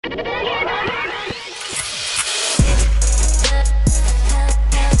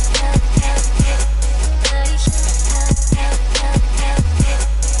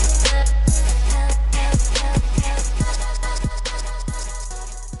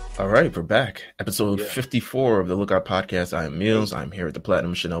All right, we're back. Episode Yeah. 54 of the Lookout Podcast. I am Meals. Hey, I'm here with the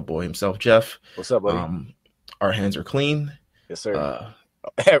Platinum Chanel boy himself, Jeff. what's up, buddy? Um, our hands are clean. Yes, sir. Uh,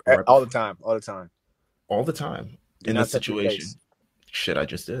 right All the before, time, all the time. all the time Do in not this touch your face. situation. Shit, I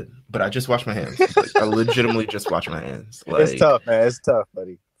just did. But I just washed my hands. Like, I legitimately just washed my hands. It's Like, tough, man. It's tough,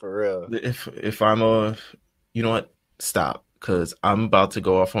 buddy. For real. if I'm you know what? Stop. Because I'm about to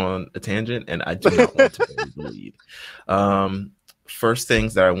go off on a tangent and I do not want to bury the lead. First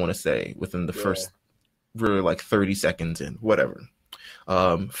things that I want to say within the Yeah, first, we're like 30 seconds in, whatever.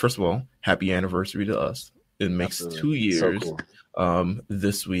 First of all, happy anniversary to us. It makes absolutely. 2 years So cool.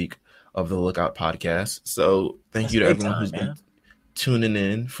 this week of the Lookout Podcast. So thank That's you to big everyone time, who's been man. tuning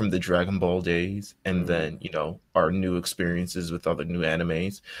in from the Dragon Ball days and Mhm. then, our new experiences with other new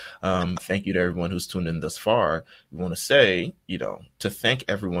animes. Thank you to everyone who's tuned in thus far. We want to say, to thank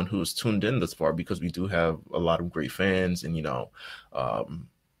everyone who's tuned in thus far because we do have a lot of great fans and, um,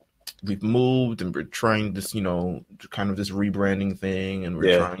 we've moved and we're trying this, kind of this rebranding thing, and we're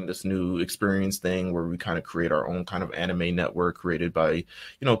Yeah, trying this new experience thing where we kind of create our own kind of anime network created by,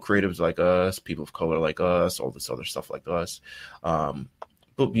 creatives like us, people of color like us, all this other stuff like us.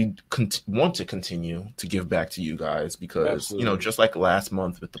 But we want to continue to give back to you guys because, absolutely. just like last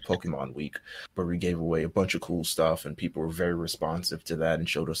month with the Pokemon Week, where we gave away a bunch of cool stuff and people were very responsive to that and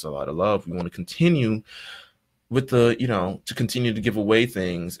showed us a lot of love. We want to continue with to continue to give away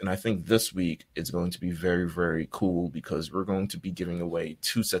things. And I think this week it's going to be very, very cool because we're going to be giving away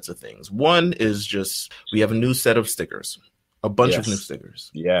two sets of things. One is just, we have a new set of stickers, a bunch of new Yes.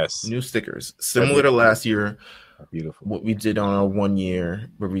 stickers, Yes. They're similar to last year, beautiful. what we did on our 1 year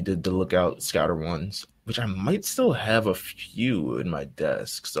where we did the Lookout Scouter ones, which I might still have a few in my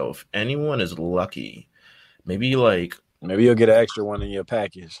desk. So if anyone is lucky, maybe like, Maybe you'll get an extra one in your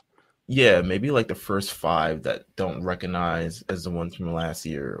package. yeah, maybe like the first five that don't recognize as the ones from last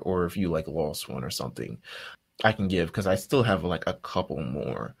year, or if you like lost one or something, I can give because I still have like a couple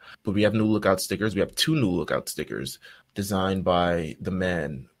more. But we have new Lookout stickers. We have two new Lookout stickers designed by the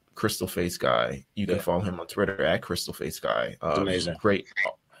man, Crystal Face Guy. You can Yeah, follow him on Twitter at Crystal Face Guy. it's He's a amazing.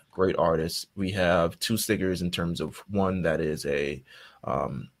 great artist. We have two stickers in terms of one that is a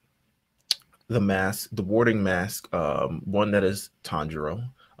the mask, the warding mask, one that is Tanjiro.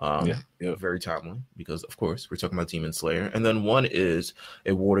 Yeah, yeah. Very timely because, of course, we're talking about Demon Slayer. And then one is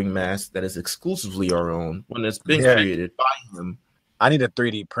a warding mask that is exclusively our own, one that's been Yeah. created by him. I need a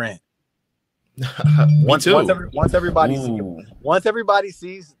 3D print. Me too. Once Ooh. everybody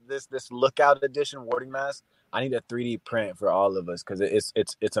sees this Lookout edition warding mask, I need a 3D print for all of us because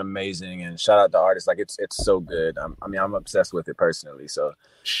it's amazing. And shout out to artists, like it's so good. I'm obsessed with it personally. So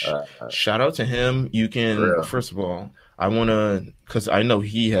uh, Shout out to him. You for can, real. first of all, I want to, because I know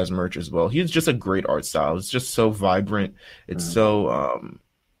he has merch as well. He's just a great art style. It's just so vibrant. It's Mhm. so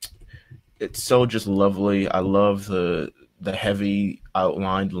it's so just lovely. I love the heavy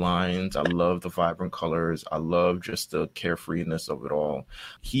outlined lines. I love the vibrant colors. I love just the carefreeness of it all.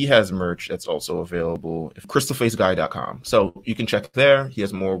 He has merch that's also available at crystalfaceguy.com. So you can check there. He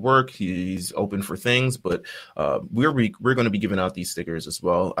has more work. He's open for things, but we're going to be giving out these stickers as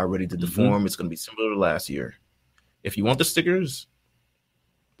well. I already did the Mhm. form. It's going to be similar to last year. If you want the stickers,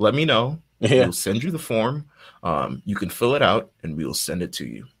 let me know. Yeah. We'll send you the form. You can fill it out and we will send it to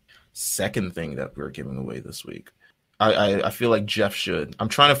you. Second thing that we're giving away this week. I feel like Jeff should. I'm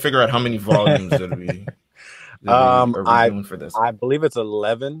trying to figure out how many volumes that we I doing for this. I believe it's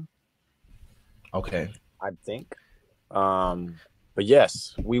 11. Okay. I think. But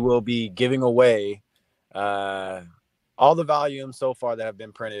yes, we will be giving away all the volumes so far that have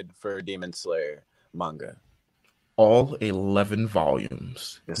been printed for Demon Slayer manga. All 11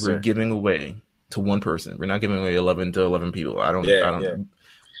 volumes Yes, we're sir. giving away to one person. We're not giving away 11 to 11 people. I Yeah, don't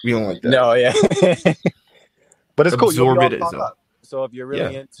we don't like that. no, yeah. But it's cool. You'll be Absorb all it caught so. up. So if you're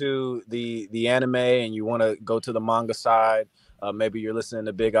really Yeah. into the anime and you want to go to the manga side, maybe you're listening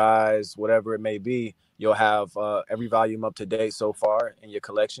to Big Eyes, whatever it may be, you'll have every volume up to date so far in your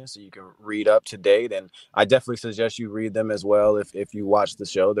collection, so you can read up to date. And I definitely suggest you read them as well if you watch the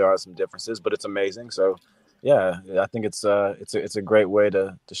show. There are some differences, but it's amazing. So yeah, I think it's a great way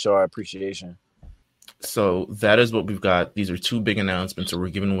to show our appreciation. So that is what we've got. These are two big announcements. So we're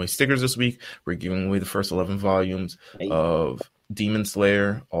giving away stickers this week. We're giving away the first 11 volumes of Demon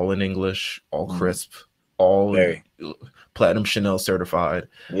Slayer, all in English, all crisp, all Very. Platinum Chanel certified.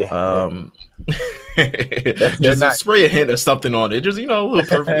 Yeah. Just not spray a hint of something on it. Just, a little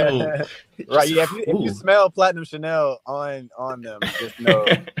perfect little. right. Yeah, if you Ooh. smell Platinum Chanel on them, just know.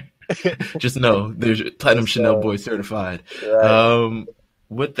 Just know there's Platinum It's, Chanel boy certified. right.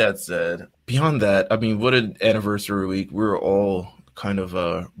 With that said, beyond that, I mean, what an anniversary week. We're all kind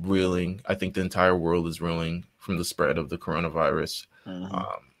of reeling. I think the entire world is reeling from the spread of the coronavirus.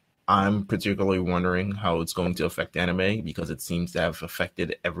 Mhm. I'm particularly wondering how it's going to affect anime because it seems to have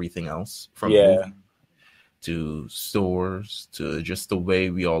affected everything else from Yeah. movies to stores to just the way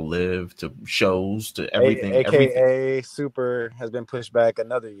we all live to shows to everything. Everything. AKA Super has been pushed back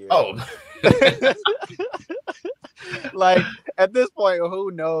another year. Oh, Like at this point,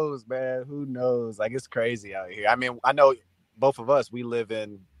 who knows, man? Who knows? Like it's crazy out here. I mean, I know both of us, we live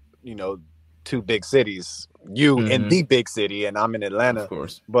in, you know, two big cities. You in hmm the big city, and I'm in of Atlanta.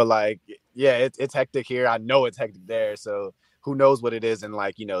 course. But like, yeah, it's hectic here. I know it's hectic there. So who knows what it is in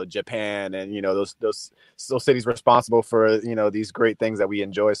like, you know, Japan and you know those cities responsible for, you know, these great things that we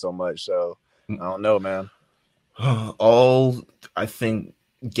enjoy so much. So I don't know, man. All I think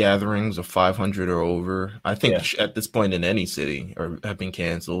gatherings of 500 or over. I think Yeah. at this point in any city or have been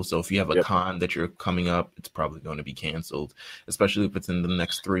canceled. So if you have a Yep. con that you're coming up, it's probably going to be canceled, especially if it's in the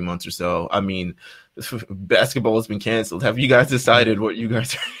next 3 months or so. I mean, basketball has been canceled. Have you guys decided what you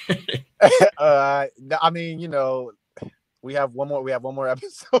guys I mean, you know, we have one more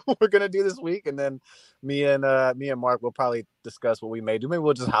episode we're gonna do this week, and then me and Mark will probably discuss what we may do. Maybe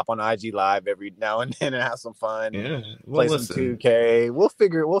we'll just hop on IG live every now and then and have some fun. Yeah. Well, Play some listen. 2K.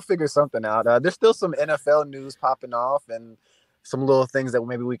 We'll figure something out. There's still some NFL news popping off and some little things that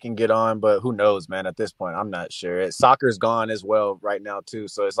maybe we can get on, but who knows, man? At this point, I'm not sure. Soccer's gone as well right now too,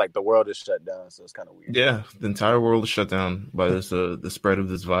 so it's like the world is shut down. So it's kind of weird. Yeah, the entire world is shut down by this the spread of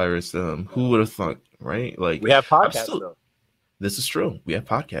this virus. Who would have thought, right? Like We have I'm podcasts still though. This is true. We have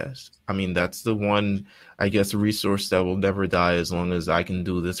podcasts. I mean, that's the one, I guess, resource that will never die as long as I can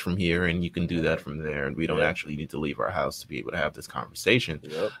do this from here and you can do that from there. And we don't actually need to leave our house to be able to have this conversation.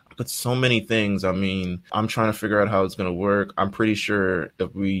 Yep. But so many things. I mean, I'm trying to figure out how it's going to work. I'm pretty sure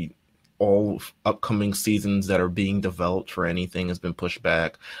if all upcoming seasons that are being developed for anything has been pushed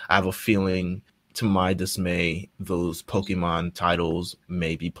back. I have a feeling, to my dismay, those Pokemon titles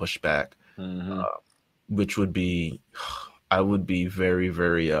may be pushed back, which would be... I would be very,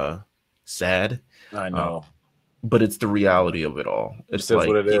 very sad. I know. But it's the reality of it all. It's It's like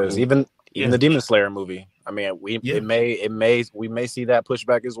what it is. Even the Demon Slayer movie. I mean, we may see that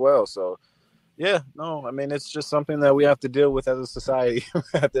pushback as well. So yeah, no, I mean it's just something that we have to deal with as a society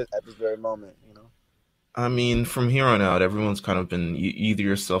at this very moment, you know. I mean, from here on out, everyone's kind of been either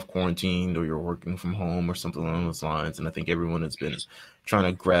you're self-quarantined or you're working from home or something along those lines. And I think everyone has been trying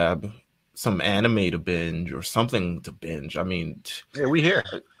to grab some anime to binge or something to binge. I mean, yeah, we here.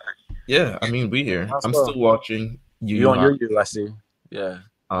 Yeah, I mean, we here. I'm still watching you on your I see. Yeah.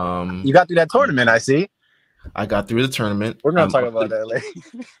 You got through that tournament, I see. I got through the tournament. We're gonna talk about that later.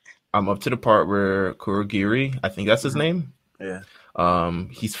 I'm up to the part where Kurogiri, I think that's his name. Yeah.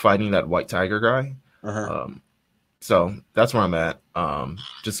 He's fighting that white tiger guy. So that's where I'm at.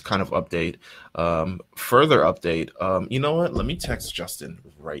 Just kind of update. Further update. You know what? Let me text Justin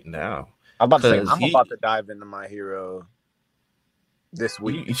right now. I'm about to say I'm about to dive into My Hero this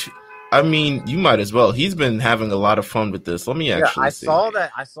week. I mean, you might as well. He's been having a lot of fun with this. Let me actually see.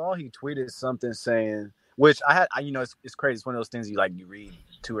 I saw he tweeted something saying, which you know, it's crazy. It's one of those things you read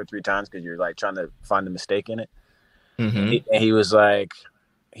 2 or 3 times because you're like trying to find the mistake in it. And he was like,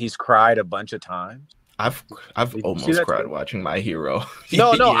 he's cried a bunch of times. I've almost cried watching My Hero.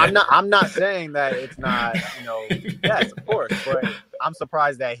 No, yeah. I'm not saying that it's not, you know, yes, of course, but I'm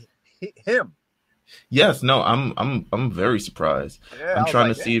surprised that him. Yes, no, I'm very surprised. Yeah, I'm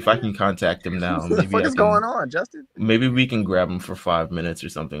trying to see if I can contact him now. Maybe what is going on, Justin? Maybe we can grab him for 5 minutes or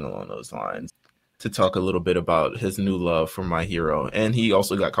something along those lines to talk a little bit about his new love for My Hero. And he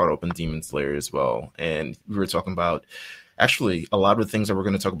also got caught up in Demon Slayer as well. And we were talking about actually a lot of the things that we're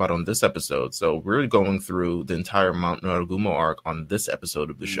going to talk about on this episode. So we're going through the entire Mount Narugumo arc on this episode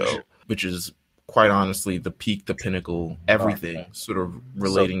of the show, which is quite honestly the peak, the pinnacle, everything sort of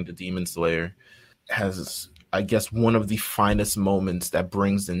relating to Demon Slayer. Has, I guess, one of the finest moments that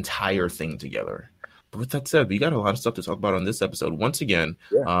brings the entire thing together. But with that said, we got a lot of stuff to talk about on this episode. Once again,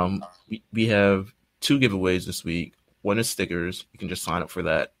 we have 2 giveaways this week. One is stickers. You can just sign up for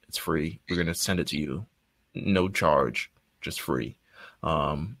that. It's free. We're going to send it to you. No charge, just free.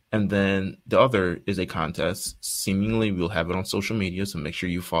 And then the other is a contest. Seemingly, we'll have it on social media, so make sure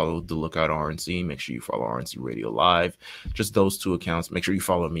you follow The Lookout RNC. Make sure you follow RNC Radio Live. Just those 2 accounts. Make sure you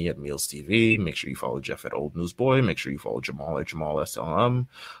follow me at Meals TV. Make sure you follow Jeff at Old Newsboy. Make sure you follow Jamal at Jamal SLM.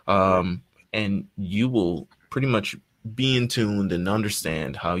 And you will pretty much be in tune and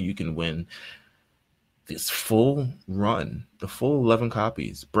understand how you can win this full run, the full 11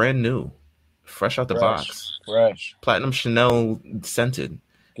 copies, brand new. Fresh out the box. Fresh. Platinum Chanel scented.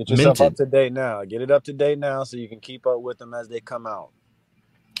 Get yourself up to date now. Get it up to date now so you can keep up with them as they come out.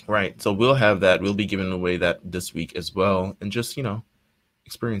 Right. So we'll have that. We'll be giving away that this week as well. And just,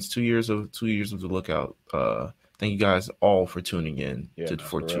 experience 2 years of the Lookout. Thank you guys all for tuning in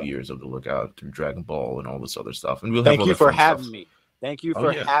for 2 years of the Lookout through Dragon Ball and all this other stuff. And we'll thank you for having me. Thank you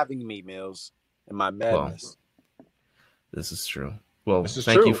for having me, Mills, in my madness. Well, this is true. Well,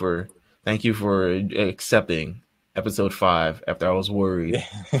 thank you for accepting episode 5 after I was worried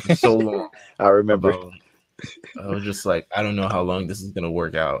for so long. I remember. I was just like, I don't know how long this is gonna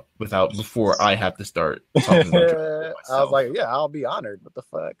work out before I have to start talking about I was like, yeah, I'll be honored. What the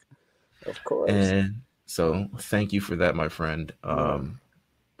fuck? Of course. And so thank you for that, my friend.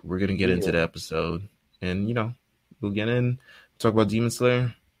 We're gonna get into the episode, and we'll get in, talk about Demon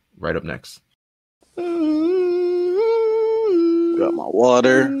Slayer right up next. Got my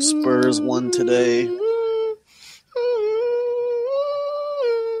water. Spurs won today.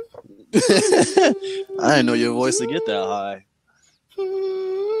 I didn't know your voice would get that high.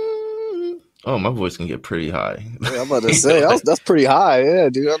 Oh, my voice can get pretty high. Yeah, I'm about to say that's pretty high. Yeah,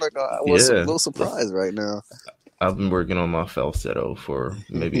 dude. I was a little surprised right now. I've been working on my falsetto for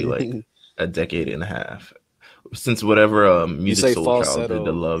maybe like a decade and a half. Since whatever music soul child did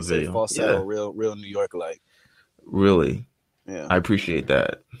the love video. Falsetto, real New York like. Really? Yeah. I appreciate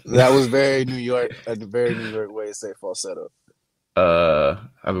that. That was very New York, a very New York way to say falsetto.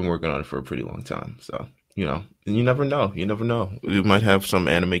 I've been working on it for a pretty long time, so you never know. We might have some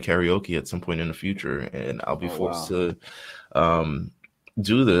anime karaoke at some point in the future, and I'll be forced to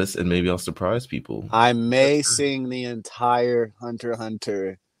do this, and maybe I'll surprise people. I may sing the entire Hunter x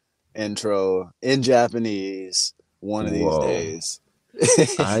Hunter intro in Japanese one of these days.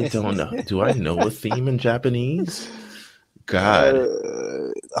 I don't know. Do I know a theme in Japanese? God,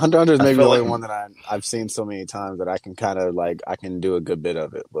 Hunter x Hunter is maybe the only one that I've seen so many times that I can kind of I can do a good bit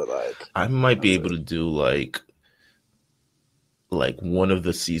of it, but I might be able to do like one of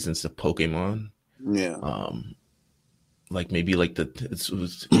the seasons of Pokemon. Yeah. Maybe it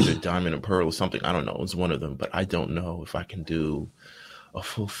was either Diamond and Pearl or something. I don't know. It was one of them, but I don't know if I can do a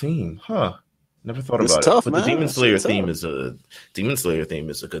full theme. Huh? Never thought about it. But the Demon Slayer theme is a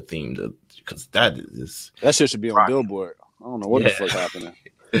good theme because that shit should be on Billboard. I don't know what the fuck happening.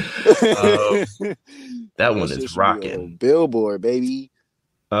 That one is rocking. Billboard, baby.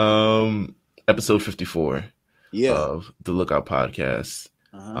 Episode 54 of the Lookout Podcast.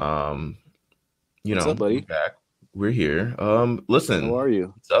 What's up, buddy? We're back. We're here. Listen. How are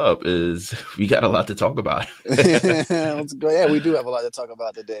you? What's up? We got a lot to talk about. Let's go. Yeah, we do have a lot to talk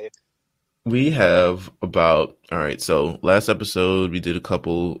about today. We have so last episode we did a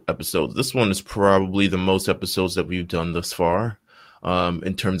couple episodes. This one is probably the most episodes that we've done thus far,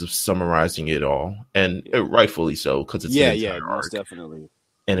 in terms of summarizing it all, and rightfully so, because it's most definitely,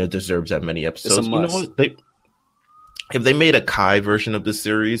 and it deserves that many episodes. It's a must. If they made a Kai version of this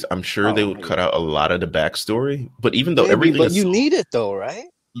series, I'm sure they would cut out a lot of the backstory. But even though you need it though, right?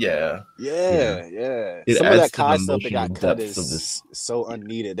 Yeah. Some of that Kai stuff that got cut is so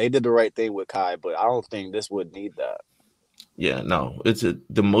unneeded. They did the right thing with Kai, but I don't think this would need that. Yeah, no. It's the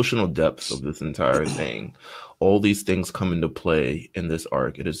emotional depths of this entire thing. All these things come into play in this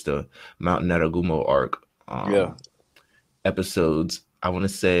arc. It is the Mount Naragumo arc. Episodes, I want to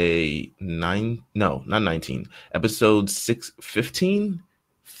say not 19. Episodes 15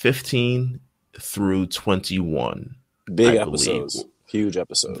 through 21. Big episodes. Huge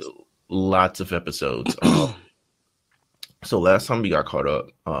episodes. Lots of episodes. So last time we got caught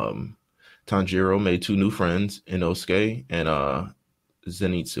up, Tanjiro made 2 new friends, Inosuke and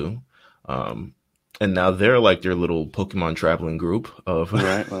Zenitsu. And now they're like their little Pokemon traveling group of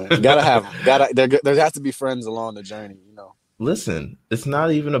right. There has to be friends along the journey, Listen, it's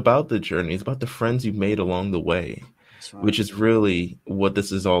not even about the journey, it's about the friends you've made along the way. Right. Which is really what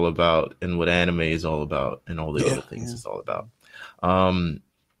this is all about, and what anime is all about, and all the other things it's all about.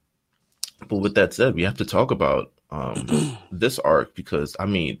 But with that said, we have to talk about this arc because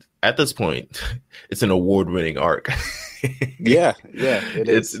at this point, it's an award-winning arc.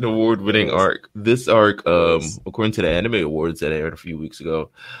 It's an award-winning arc. This arc, according to the Anime Awards that aired a few weeks ago,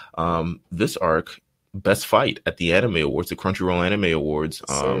 this arc, best fight at the Anime Awards, the Crunchyroll Anime Awards.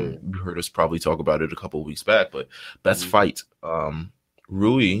 You heard us probably talk about it a couple of weeks back, but best fight,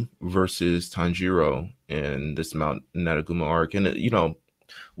 Rui versus Tanjiro in this Mount Naragumo arc. And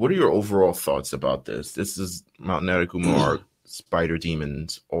what are your overall thoughts about this? This is Mount Naragumo arc, spider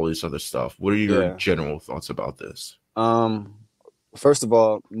demons, all this other stuff. What are your general thoughts about this? First of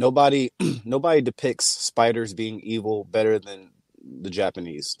all, nobody depicts spiders being evil better than the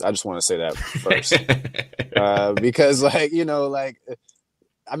Japanese. I just want to say that first. Because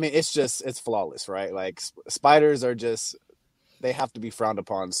I mean, it's flawless, right? Like spiders are just, they have to be frowned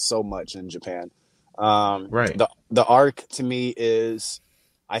upon so much in Japan. Right. The arc to me is,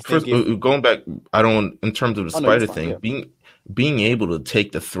 I think First, if going back, I don't, in terms of the oh no, you're spider fine. thing, Yeah. being able to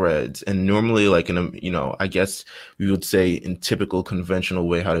take the threads, and normally, like in a, I guess we would say in typical conventional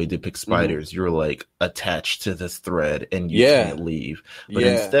way how they depict Hmm. spiders, you're like attached to this thread and you Yeah. can't leave. But Yeah.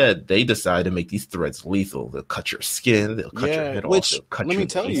 instead, they decide to make these threads lethal. They'll cut your skin, they'll cut your Yeah. head off, Which, they'll cut let you me in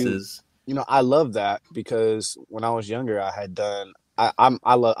tell you, pieces. I love that because when I was younger, I had done.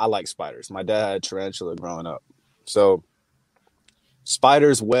 I like spiders. My dad had a tarantula growing up, so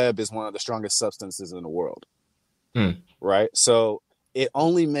spider's web is one of the strongest substances in the world, Hmm. right? So it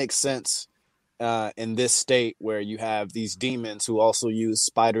only makes sense in this state where you have these demons who also use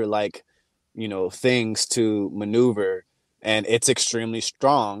spider-like, things to maneuver, and it's extremely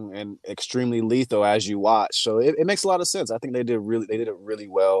strong and extremely lethal as you watch. So it makes a lot of sense. I think they did it really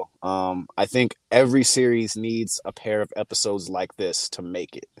well. I think every series needs a pair of episodes like this to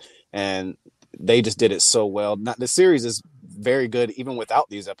make it, and they just did it so well. Not the series is very good even without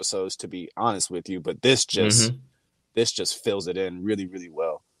these episodes, to be honest with you, but Hmm. this just fills it in really, really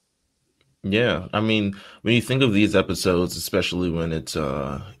well. Yeah, I mean, when you think of these episodes, especially when it's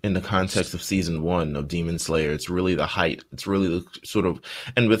in the context of season one of Demon Slayer, it's really the height. It's really the sort of,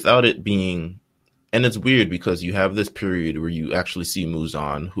 and without it being, and it's weird because you have this period where you actually see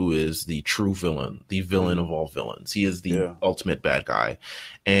Muzan, who is the true villain, the villain Mm-hmm. of all villains. He is the Yeah. ultimate bad guy,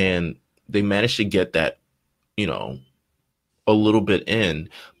 and they managed to get that, you know, a little bit in,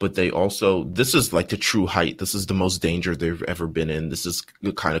 but they also, this is like the true height. This is the most danger they've ever been in. This is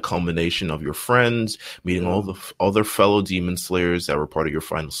the kind of culmination of your friends meeting all Yeah. the other fellow demon slayers that were part of your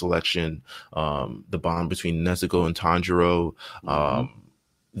final selection. The bond between Nezuko and Tanjiro, Mm-hmm.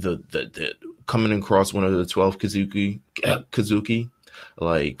 the coming across one of the 12 Kazuki,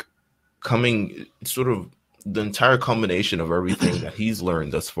 like coming sort of the entire combination of everything that he's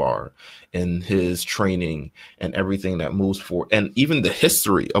learned thus far in his training and everything that moves forward, and even the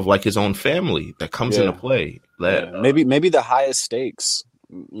history of like his own family that comes into Yeah. play. That Yeah. Maybe the highest stakes,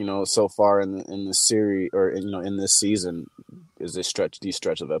 so far in the series, or in this season, is these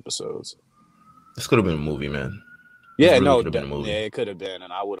stretch of episodes. this could have been a movie, man. This Yeah, really no, could have been a movie. yeah, it could have been,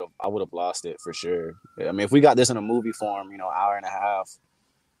 and I would have lost it for sure. Yeah, I mean, if we got this in a movie form, hour and a half.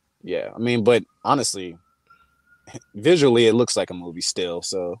 Yeah, I mean, but honestly, visually, it looks like a movie still.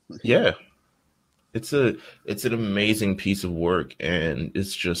 So Yeah, it's an amazing piece of work, and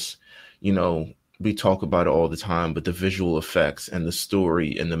it's just, you know, we talk about it all the time, but the visual effects and the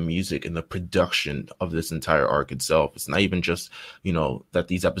story and the music and the production of this entire arc itself, it's not even just, that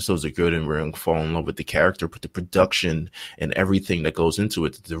these episodes are good and we're going to fall in love with the character, but the production and everything that goes into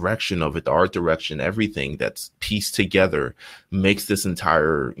it, the direction of it, the art direction, everything that's pieced together makes this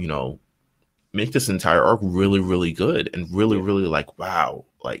entire, make this entire arc really, really good and really, yeah, really like, wow,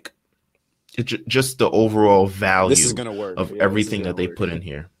 like just the overall this is value gonna work. of Yeah, this is everything gonna that they work. put in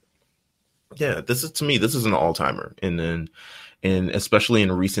here. Yeah, this is, to me, this is an all timer, and especially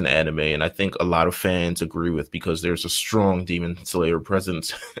in recent anime, and I think a lot of fans agree with, because there's a strong Demon Slayer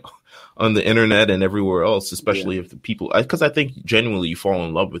presence on the internet and everywhere else, Yeah, especially if the people, because I think genuinely you fall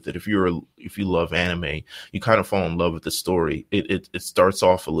in love with it. If you love anime, you kind of fall in love with the story. It starts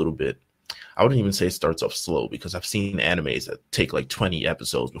off a little bit. I wouldn't even say it starts off slow, because I've seen animes that take like 20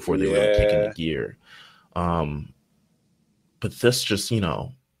 episodes before they really kick into yeah. gear. Um, but this just,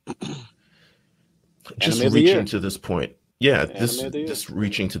 just Anime of the reaching year. to this point. Yeah, Anime of the year. this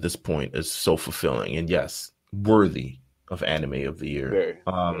reaching to this point is so fulfilling, and yes, worthy of anime of the year. Very,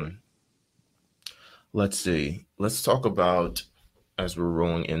 very. Let's see. Let's talk about, as we're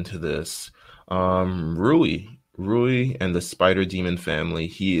rolling into this, Rui. Rui and the Spider Demon family.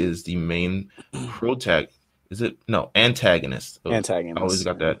 He is the main protag. Is it no antagonist? Oh, Antagonist.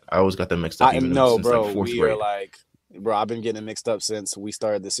 Yeah. I always got that mixed up, even No, since like bro. fourth We are grade. like, bro. I've been getting it mixed up since we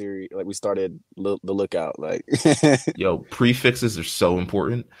started the series. Like we started the Lookout. Like, Yo, prefixes are so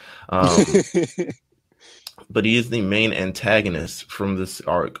important. But he is the main antagonist from this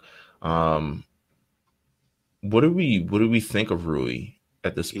arc. Um, what do we think of Rui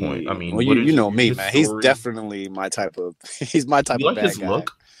at this point? I Well, mean, you what is you know me, his man. He's story? definitely my type of. He's my type You of like bad his guy.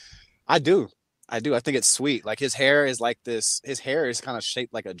 look? I do. I do. I think it's sweet. Like his hair is like this. His hair is kind of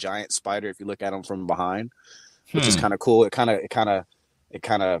shaped like a giant spider if you look at him from behind, which is Hmm. kind of cool. It kind of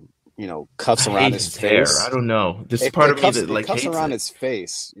I cuffs around hate his his hair. I face. don't know. This is It, part it of me cuffs that it like cuffs hates around it. its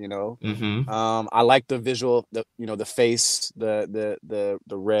face. Mm-hmm. I like the visual, the face, the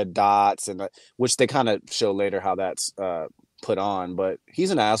red dots, and which they kind of show later how that's put on. But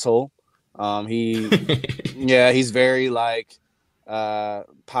he's an asshole. He Yeah, he's very like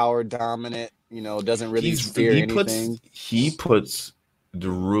power dominant, doesn't really He's fear anything. he puts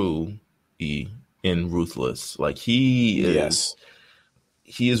Drew in Ruthless. Like Yes.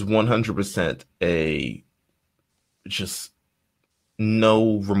 he is 100% a just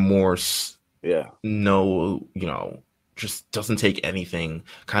no remorse, Yeah. no, just doesn't take anything,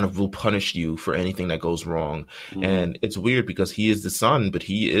 kind of will punish you for anything that goes wrong. Mhm. And it's weird because he is the son, but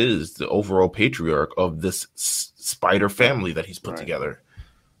he is the overall patriarch of this spider family that he's put Right. together.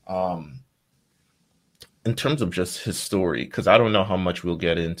 In terms of just his story, because I don't know how much we'll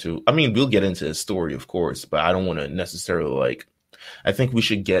get into. I mean, we'll get into his story, of course, but I don't want to necessarily like. I think we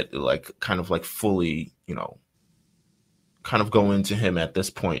should get like kind of like fully, kind of go into him at this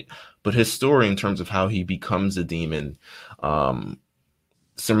point. But his story in terms of how he becomes a demon,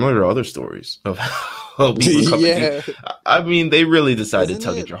 similar to other stories of how people become a demon. I mean, they really decided to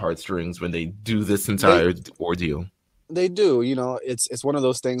tug at your heartstrings when they do this entire ordeal. They do, it's one of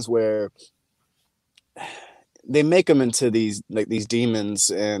those things where they make them into these demons,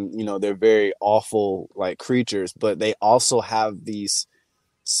 and they're very awful like creatures, but they also have these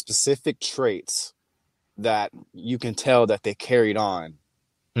specific traits that you can tell that they carried on,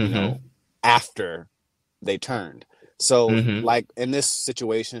 after they turned. So like in this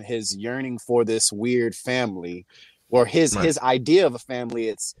situation, his yearning for this weird family, or his idea of a family,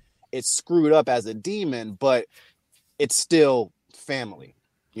 it's screwed up as a demon, but it's still family,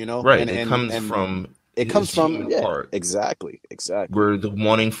 Right. It comes from part. Exactly. Where the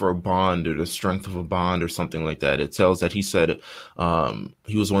wanting for a bond or the strength of a bond or something like that. It tells that he said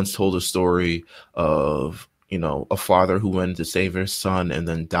he was once told a story of, a father who went to save his son and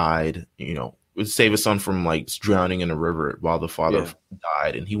then died, save his son from like drowning in a river while the father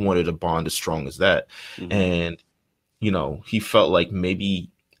died. And he wanted a bond as strong as that. And, he felt like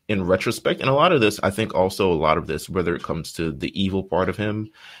maybe in retrospect, and a lot of this, I think also a lot of this, whether it comes to the evil part of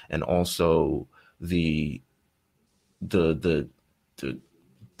him and also the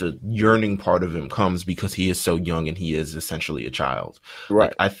yearning part of him comes because he is so young and he is essentially a child.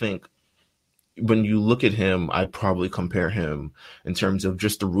 Right. Like, I think when you look at him, I probably compare him in terms of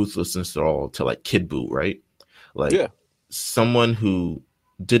just the ruthlessness at all to like Kid Buu, right? Like someone who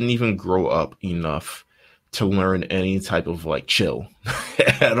didn't even grow up enough to learn any type of like chill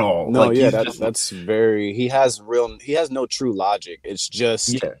at all. No, like, that's very. He has no true logic. It's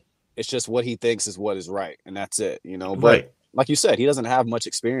just it's just what he thinks is what is right, and that's it. But like you said, he doesn't have much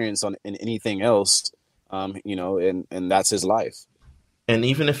experience in anything else. And that's his life. And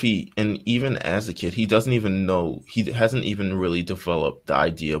even as a kid, he doesn't even know, he hasn't even really developed the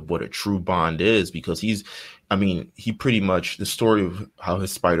idea of what a true bond is, because he pretty much, the story of how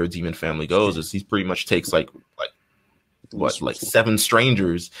his spider demon family goes is he pretty much takes like 7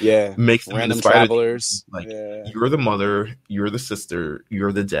 strangers, makes them random spider travelers. You're the mother, you're the sister,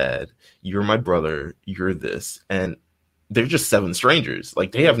 you're the dad, you're my brother, you're this, and they're just 7 strangers.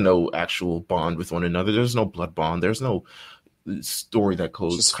 Like, they have no actual bond with one another. There's no blood bond. There's no story that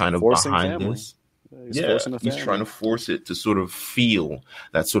goes kind of behind family. This. He's trying to force it to sort of feel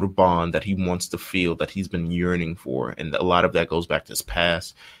that sort of bond that he wants to feel, that he's been yearning for. And a lot of that goes back to his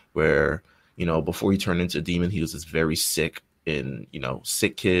past, where, before he turned into a demon, he was this very sick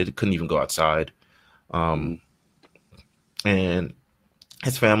kid, couldn't even go outside. And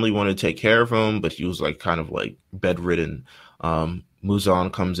his family wanted to take care of him, but he was like kind of like bedridden.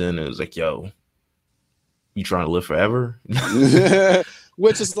 Muzan comes in and is like, yo, you trying to live forever?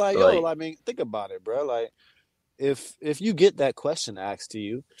 Which is like, think about it, bro. Like, if you get that question asked to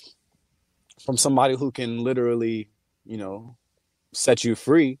you from somebody who can literally, set you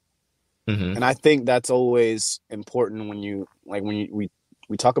free, and I think that's always important when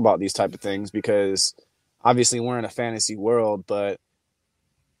we talk about these type of things, because obviously we're in a fantasy world, but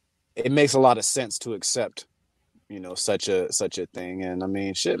it makes a lot of sense to accept, such a thing. And I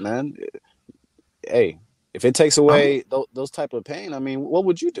mean, shit, man. Hey. If it takes away those type of pain, what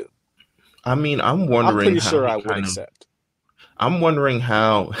would you do? I'm wondering. I'm pretty sure I would accept. I'm wondering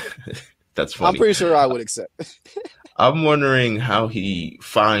how. That's funny. I'm pretty sure I would accept. I'm wondering how he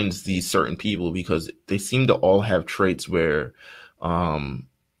finds these certain people, because they seem to all have traits where,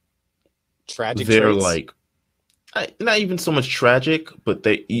 tragic. They're traits? Like, not even so much tragic, but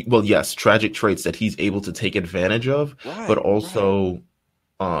tragic traits that he's able to take advantage of, but also,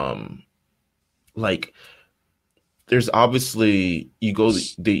 like. There's obviously,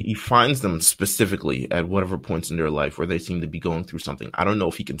 he finds them specifically at whatever points in their life where they seem to be going through something. I don't know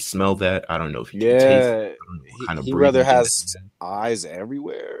if he can smell that. I don't know if he can taste it. He rather has eyes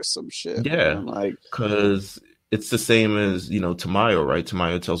everywhere or some shit. Yeah, because it's the same as, Tamayo, right?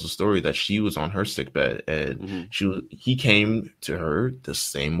 Tamayo tells a story that she was on her sick bed and Hmm. he came to her the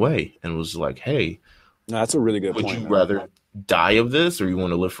same way and was like, "Hey, No, that's a really good would point, you man. rather die of this or you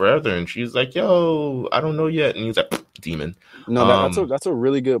want to live forever?" And she's like, "Yo, I don't know yet." And he's like, "Demon." No, Um, that's a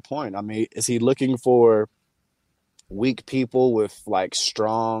really good point. I mean, is he looking for weak people with like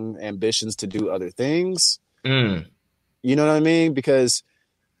strong ambitions to do other things? mm, You know what I mean? Because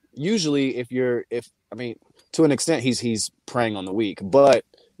usually, if I mean, to an extent, he's preying on the weak, but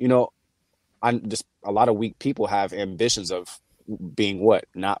you know, I just a lot of weak people have ambitions of being what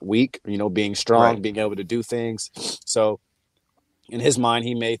not weak, being strong, right. being able to do things. So in his mind,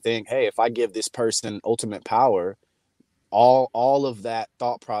 he may think, hey, if I give this person ultimate power, all of that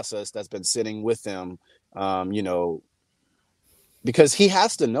thought process that's been sitting with them, you know, because he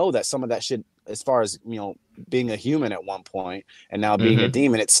has to know that some of that shit, as far as being a human at one point and now being a Hmm.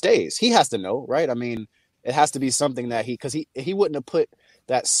 demon, it stays. He has to know, right? I mean, it has to be something that because he wouldn't have put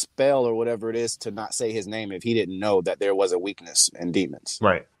that spell or whatever it is to not say his name if he didn't know that there was a weakness in demons.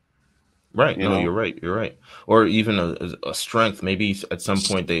 Right. Right. You No, you're know? right. You're right. Or even a strength. Maybe at some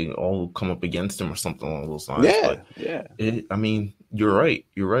point they all come up against him or something along those lines. But Yeah, yeah. I mean, you're right.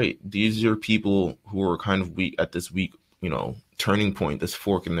 You're right. These are people who are kind of weak at this weak, turning point, this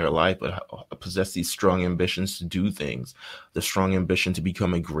fork in their life, but possess these strong ambitions to do things. The strong ambition to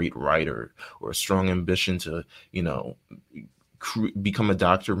become a great writer, or a strong ambition to, become a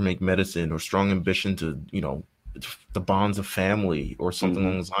doctor, make medicine, or strong ambition to, the bonds of family or something Hmm.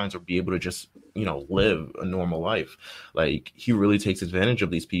 along those lines, or be able to just, live a normal life. Like he really takes advantage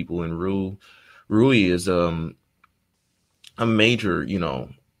of these people, and Rui is a major,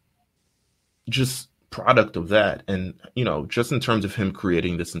 just product of that. And just in terms of him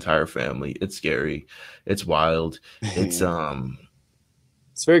creating this entire family, it's scary, it's wild, it's Yeah.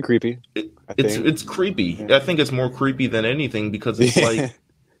 It's very creepy, it, I it's think. it's creepy. Yeah. I think it's more creepy than anything because it's Yeah. like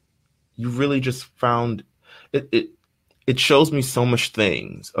you really just found it shows me so much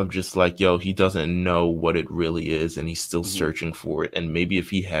things of just like, yo, he doesn't know what it really is and he's still Hmm. searching for it. And maybe if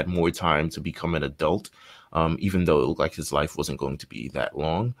he had more time to become an adult, even though it looked like his life wasn't going to be that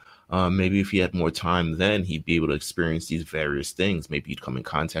long, maybe if he had more time, then he'd be able to experience these various things. Maybe he'd come in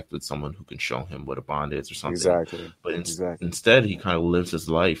contact with someone who can show him what a bond is or something. Exactly. But Exactly. instead, he kind of lives his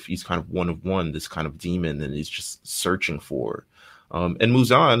life. He's kind of one of one, this kind of demon, and he's just searching for. And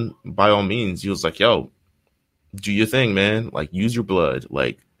Muzan, by all means, he was like, yo, do your thing, man. Like, use your blood.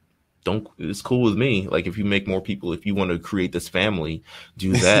 Like, don't, it's cool with me. Like, if you make more people, if you want to create this family,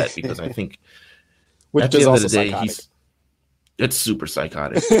 do that. Because I think Which at the is end of also the day, psychotic. it's super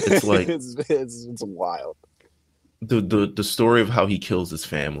psychotic. It's like It's wild. the story of how he kills his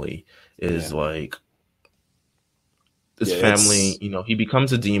family is Yeah. like, this Yeah, family, it's he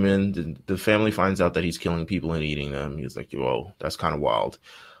becomes a demon. The family finds out that he's killing people and eating them. He's like, whoa, that's kind of wild.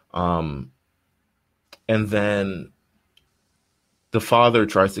 Um, and then the father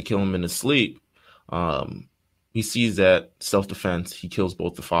tries to kill him in his sleep. Um, he sees that self-defense. He kills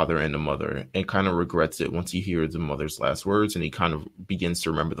both the father and the mother, and kind of regrets it once he hears the mother's last words, and he kind of begins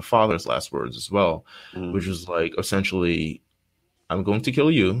to remember the father's last words as well, mhm. which was like, essentially, I'm going to kill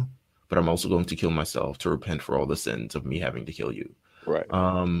you, but I'm also going to kill myself to repent for all the sins of me having to kill you. Right.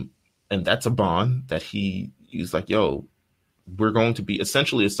 Um, and that's a bond that he's like, yo, we're going to be,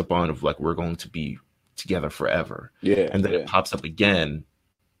 essentially it's the bond of like, we're going to be together forever. Yeah, And then it yeah. pops up again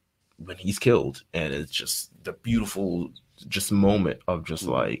when he's killed, and it's just the beautiful just moment of just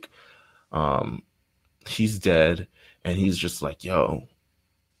Mhm. like, um he's dead, and he's just like, yo,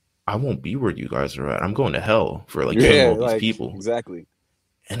 I won't be where you guys are at. I'm going to hell for like killing Yeah, all these like people. exactly.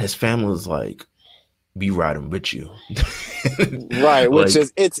 And his family is like, be riding with you. Right, which Like,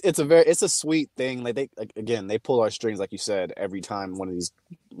 is it's a sweet thing. Like they like again, they pull our strings like you said every time one of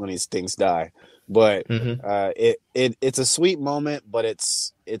these things die. But mhm, it's a sweet moment, but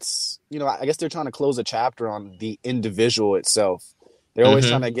it's I guess they're trying to close a chapter on the individual itself. They're always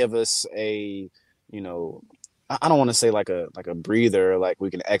trying mhm. to give us a, you know, I don't want to say like a breather, like we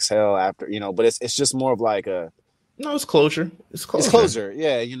can exhale after, but it's just more of like a No, it's closure. It's it's closure. closure.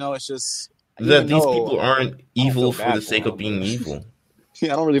 Yeah, it's just That even these though people aren't I don't evil feel for the bad for sake of him, being but evil.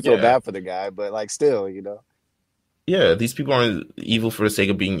 yeah, I don't really feel Yeah. bad for the guy, but like still. Yeah, these people aren't evil for the sake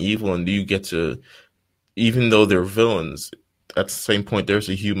of being evil, and you get to, even though they're villains, at the same point, there's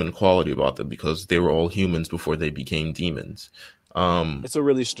a human quality about them because they were all humans before they became demons. Um, It's a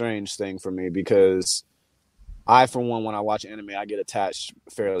really strange thing for me because I, for one, when I watch anime, I get attached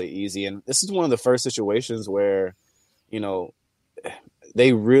fairly easy, and this is one of the first situations where you know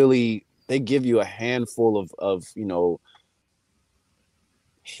they give you a handful of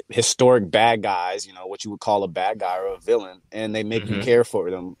historic bad guys, you know, what you would call a bad guy or a villain, and they make you Hmm. care for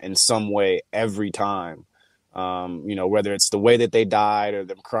them in some way every time. You know, whether it's the way that they died or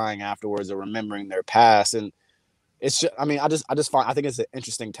them crying afterwards or remembering their past. And it's just, I mean, I think it's an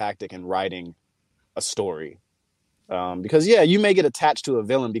interesting tactic in writing a story. Because yeah, you may get attached to a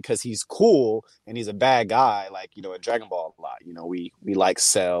villain because he's cool and he's a bad guy, like, you know, in Dragon Ball a lot. You know, we like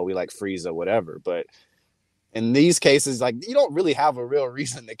Cell, we like Frieza, whatever. But in these cases, like, you don't really have a real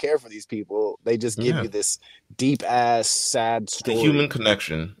reason to care for these people. They just give Yeah. you this deep ass sad The human story.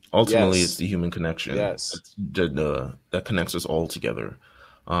 connection. Ultimately, it's Yes, the human connection yes, that connects us all together.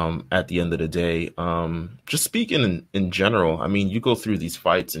 At the end of the day, just speaking in general, I mean, you go through these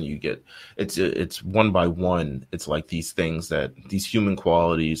fights and you get it's one by one. It's like these things that these human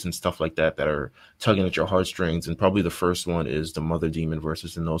qualities and stuff like that that are tugging at your heartstrings. And probably the first one is the Mother Demon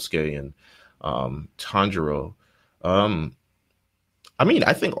versus Inosuke and Tanjiro. Um, I mean,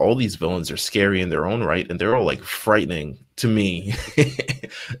 I think all these villains are scary in their own right, and they're all like frightening to me.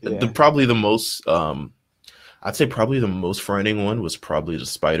 The yeah. probably the most I'd say probably the most frightening one was probably the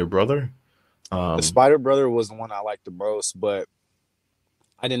Spider Brother. The Um, Spider Brother was the one I liked the most, but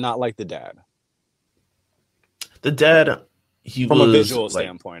I did not like the dad. the dad, he From a was visual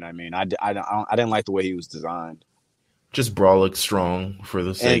like standpoint, I mean, I didn't like the way he was designed. just brolic strong for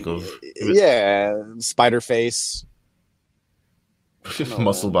the And sake of yeah, Spider Face. I don't know,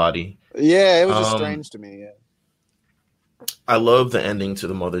 muscle man. body. Yeah, it was just Um, strange to me. Yeah. I love the ending to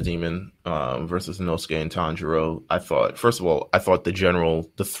the Mother Demon versus Inosuke and Tanjiro. I thought, first of all, I thought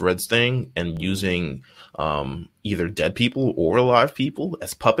the threads thing and using either dead people or alive people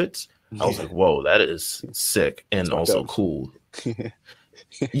as puppets. I was Yeah, like, whoa, that is sick it's and fucked also up. cool.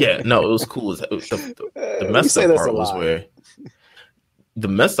 Yeah, no, it was cool. The We messed say up that's a part was lot.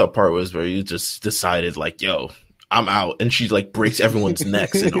 where you just decided like, yo, I'm out, and she like breaks everyone's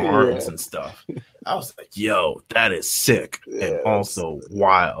necks and arms Yeah, and stuff. I was like, yo, that is sick and yeah, that's also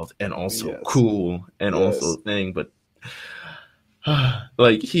wild and also yes, cool and also yes. a thing, but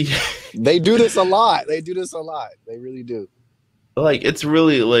like he They do this a lot. They do this a lot. They really do. like it's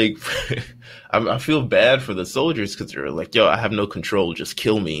really like I feel bad for the soldiers because they're like, yo, I have no control, just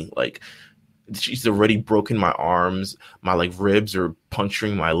kill me. Like she's already broken my arms, my like ribs are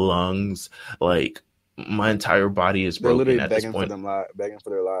puncturing my lungs, like my entire body is They're broken literally at this begging for point. them, begging for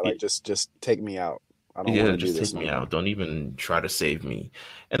their life. Like, just take me out. I don't want Yeah, to do just this take no me out. more. Don't even try to save me.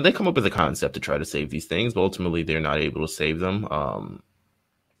 And they come up with a concept to try to save these things, but ultimately they're not able to save them.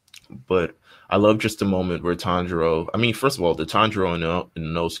 But I love just the moment where Tanjiro. I mean, first of all, the Tanjiro and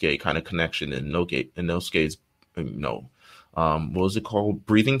Inosuke kind of connection and Inosuke's, what was it called?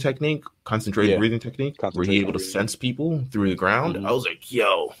 Breathing technique, concentrated Yeah, breathing technique, where he concentration able to breathing. sense people through the ground. Hmm. I was like,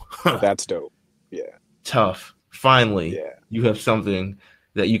 yo, That's dope. Yeah, tough. Finally, yeah. you have something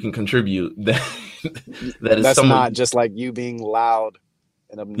that you can contribute that that is That's somewhat, not just like you being loud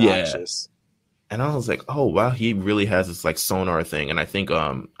and yeah. obnoxious. And I was like, oh wow, he really has this like sonar thing. And I think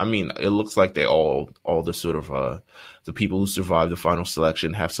I mean it looks like they all the sort of the people who survive the final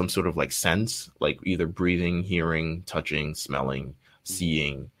selection have some sort of like sense, like either breathing, hearing, touching, smelling, Mhm.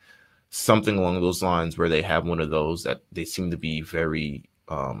 seeing, something along those lines where they have one of those that they seem to be very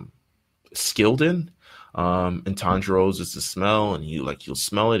skilled in. And Tanjiro's is the smell, and he'll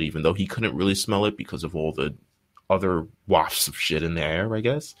smell it even though he couldn't really smell it because of all the other wafts of shit in the air, I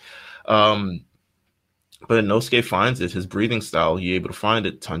guess. Um, but Inosuke finds it, his breathing style, he able to find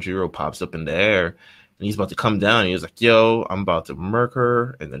it. Tanjiro pops up in the air and he's about to come down. And he's like, yo, I'm about to murk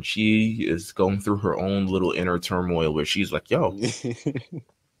her. And then she is going through her own little inner turmoil where she's like, yo,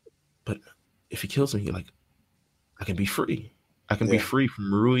 but if he kills me, like, I can be free. I can be Yeah, free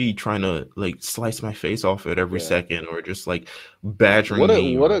from Rui trying to like slice my face off at every yeah. second or just like badgering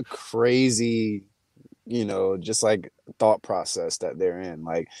me What or a crazy, you know, just like thought process that they're in.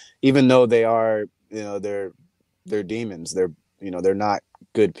 Like, even though they are, you know, they're demons. They're, you know, they're not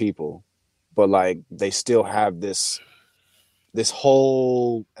good people, but like they still have this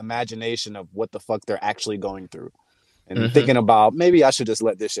whole imagination of what the fuck they're actually going through, and mm-hmm, thinking about, maybe I should just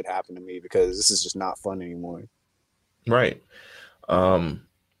let this shit happen to me because this is just not fun anymore. right. Um,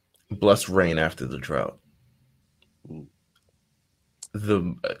 blessed rain after the drought. Mm.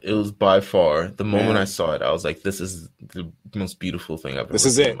 The It was by far the moment I Man, saw it, I was like, this is the most beautiful thing I've this ever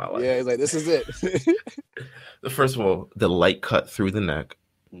is seen in it. my Yeah, life. he's like, this is it. The first of all, the light cut through the neck,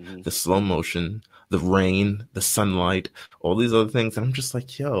 Mhm. the slow motion, the rain, the sunlight, all these other things, and I'm just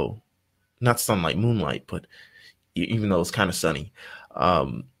like, yo, not sunlight, moonlight, but even though it's kind of sunny,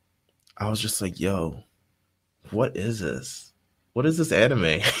 um, I was just like, yo, what is this? What is this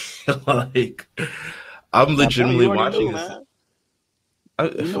anime? Like, I'm At that point, you legitimately already watching knew, this. man.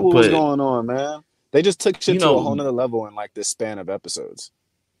 You knew what was going on, man. They just took shit you to a know, whole nother level in like this span of episodes.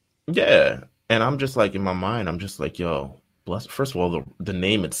 yeah. And I'm just like in my mind, I'm just like, yo, bless. First of all, the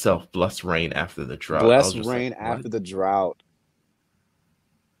name itself, "Bless Rain After the Drought." I was Blessed just like, rain what? after the drought.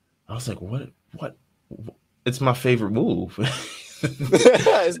 I was like, what? What? It's my favorite move. this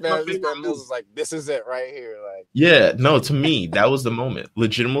It's my man, this favorite man Mills move. is like, this is it right here. Like, Yeah, no, to me, that was the moment.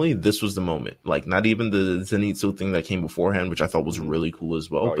 Legitimately, this was the moment. Like, not even the Zenitsu thing that came beforehand, which I thought was mhm. really cool as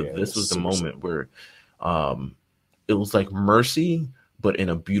well. Oh yeah, But it this was was the super sick. moment where it was like mercy, but in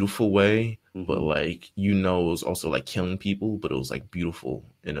a beautiful way. But Hmm. like, it was also like killing people, but it was like beautiful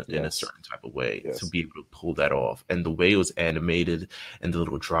in a Yes, certain type of way to yes. be able to pull that off. And the way it was animated and the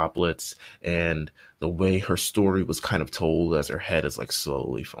little droplets and the way her story was kind of told as her head is like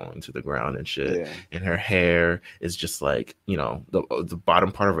slowly falling to the ground and shit. Yeah. And her hair is just like, the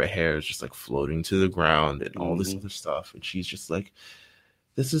bottom part of her hair is just like floating to the ground and all this Hmm. other stuff. And she's just like,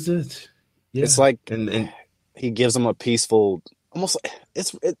 this is it. It's Yeah. like And he gives him a peaceful, almost.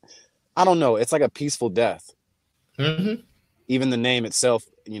 I don't know. It's like a peaceful death. mhm. Even the name itself,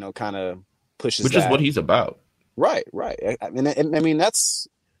 kind of pushes Which is what that. he's about. Right, right. I mean, that's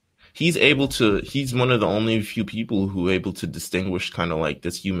He's one of the only few people who are able to distinguish kind of like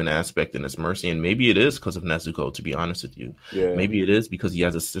this human aspect and this mercy. And maybe it is because of Nezuko, to be honest with you. yeah. Maybe it is because he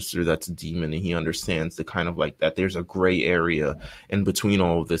has a sister that's a demon and he understands the kind of like that there's a gray area in between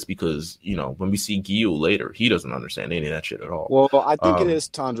all of this because, when we see Gyu later, he doesn't understand any of that shit at all. Well, I think it Um, is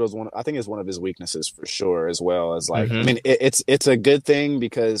Tanjiro's one. I think it's one of his weaknesses for sure, as well as like. I mhm. mean, it's a good thing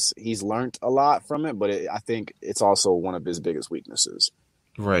because he's learned a lot from it, but I think it's also one of his biggest weaknesses.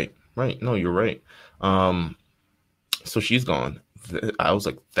 Right, right. No, you're right. Um, so she's gone. I was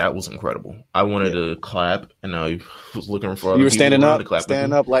like, that was incredible. I wanted Yeah, to clap, and I was looking for you other were people around to clap with standing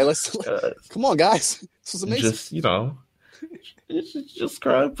me. up. Like, let's Uh, come on, guys. This was amazing. just it's just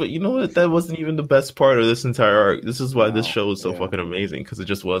cry. But you know what? That wasn't even the best part of this entire arc. This is why this No, show is so yeah. fucking amazing because it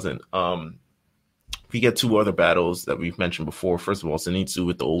just wasn't. We get two other battles that we've mentioned before. First of all, Zenitsu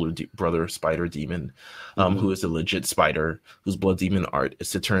with the older brother spider demon, Hmm. who is a legit spider, whose blood demon art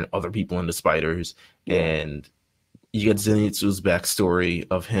is to turn other people into spiders, Yeah, and you get Zenitsu's backstory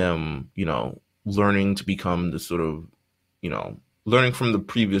of him, learning to become the sort of, learning from the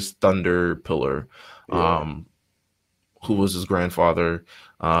previous Thunder Pillar, yeah. um, who was his grandfather,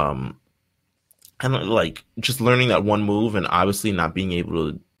 and like just learning that one move, and obviously not being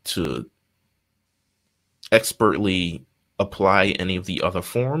able to expertly apply any of the other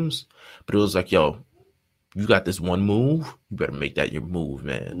forms. But it was like, yo, you got this one move, you better make that your move,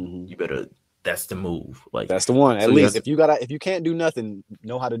 man. Hmm. You better, that's the move. Like, That's the one. At so you least have if you can't do nothing,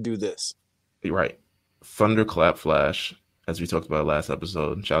 know how to do this. right. Thunderclap Flash, as we talked about last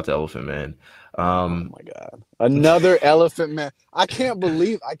episode. Shout out to Elephant Man. Oh Um, my God, another Elephant Man. I can't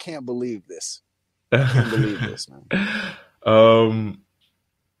believe this. I can't believe this, man. um,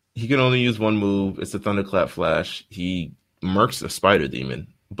 he can only use one move. It's the Thunderclap Flash. He murks the spider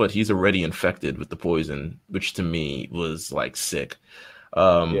demon, but he's already infected with the poison, which to me was like sick.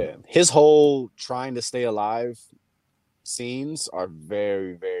 Um, Yeah, his whole trying to stay alive scenes are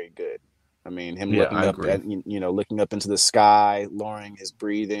very, very good. I mean, him yeah, looking I up agree. at looking up into the sky, lowering his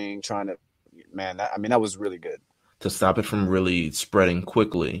breathing, trying to, man. That was really good. To stop it from really spreading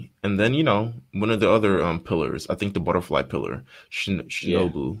quickly. And then, one of the other pillars, I think the butterfly pillar,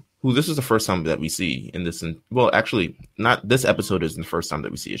 Yeah, Shinobu, who this is the first time that we see in this. Well, actually, not this episode isn't the first time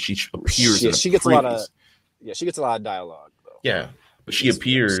that we see it. She appears in a she gets a lot of previous. dialogue though, Yeah, but which she is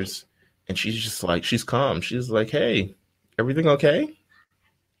very sick. appears and she's just like, she's calm. She's like, hey, everything okay?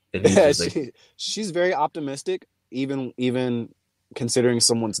 And he's Yeah, just like, she's very optimistic, even considering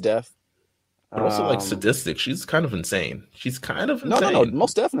someone's death. but also like Um, sadistic. She's kind of insane. She's kind of no, insane.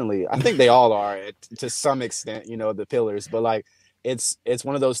 most definitely. I think they all are to some extent, the pillars, but like it's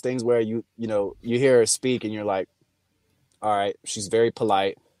one of those things where you hear her speak and you're like, all right, she's very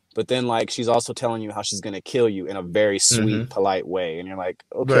polite, but then like she's also telling you how she's gonna kill you in a very sweet, Hmm. polite way, and you're like,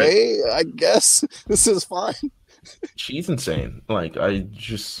 Right. okay, I guess this is fine. She's insane. Like I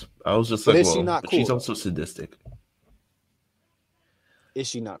was just But like, is she well, not but cool she's though? also sadistic. Is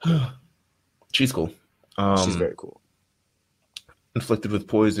she not cool? She's cool. She's Um, very cool. inflicted with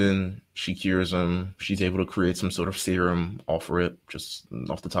poison, she cures him. She's able to create some sort of serum, offer it just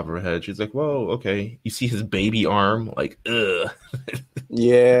off the top of her head. She's like, whoa, okay. You see his baby arm, like, ugh.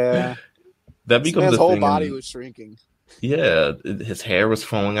 Yeah, That this becomes man's a whole thing. body And was shrinking. yeah, his hair was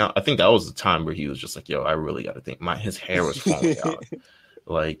falling out. I think that was the time where he was just like, yo, I really got to think. His hair was falling out.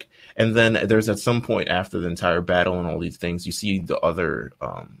 Like, and then there's at some point after the entire battle and all these things, you see the other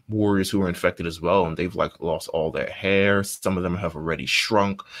warriors who are infected as well, and they've like lost all their hair. Some of them have already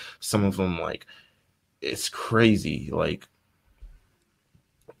shrunk. Some of them, like, it's crazy. Like,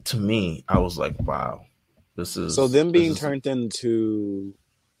 to me, I was like, wow, So them being is turned into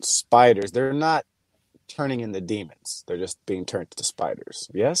spiders, they're not turning into demons. They're just being turned into spiders.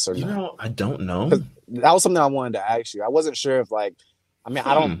 Yes or you no? know, I don't know. 'Cause that was something I wanted to ask you. I wasn't sure if like, I mean,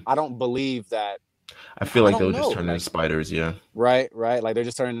 Hmm. I don't believe that. I feel I like don't they'll know. just turn into Like, spiders. Yeah, right. Like they're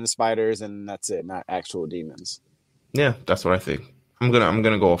just turning into spiders and that's it, not actual demons. yeah, that's what I think. I'm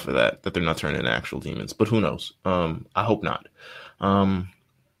gonna go off of that they're not turning into actual demons, but who knows? I hope not. Um,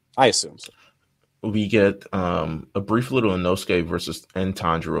 I assume so. we get a brief little Inosuke versus and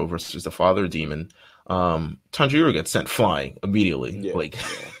Tanjiro versus the father demon. Tanjiro gets sent flying immediately, Yeah. like,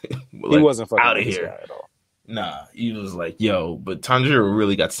 He like wasn't fucking out with of this here. guy at all. Nah, he was like, yo, but Tanjiro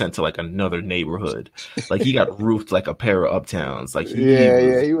really got sent to like another neighborhood. Like he got roofed like a pair of uptowns. Like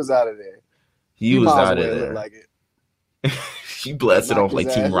Yeah, he was out of there. he Few was miles out away, of it looked there. like it. He blasted Knocked off his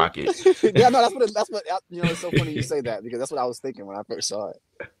like Team ass. Rocket. Yeah, no, that's what you know. It's so funny you say that because that's what I was thinking when I first saw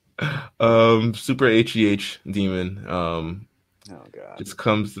it. Super HEH demon. Oh god. Just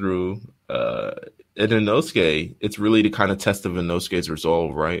comes through. And Inosuke, it's really the kind of test of Inosuke's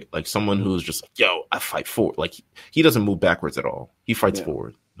resolve, right? Like someone who's just like, yo, I fight forward. Like he doesn't move backwards at all. He fights Yeah.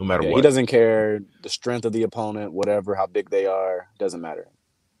 forward no matter Yeah, he what. doesn't care the strength of the opponent, whatever, how big they are, doesn't matter.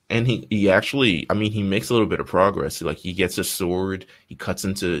 And he actually, I mean, he makes a little bit of progress. Like he gets a sword, he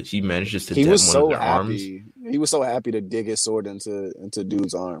manages to He dent was one of so their arms. happy. He was so happy to dig his sword into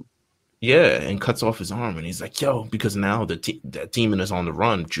dude's arm. Yeah, and cuts off his arm, and he's like, "Yo," because now that demon is on the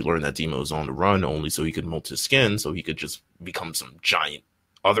run. But you learn that demon was on the run only so he could molt his skin, so he could just become some giant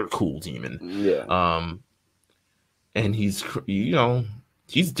other cool demon. Yeah. And he's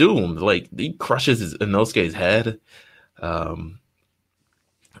doomed. Like he crushes Inosuke's head. Um,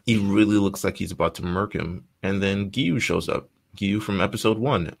 he really looks like he's about to murk him, and then Giyu shows up. Giyu from episode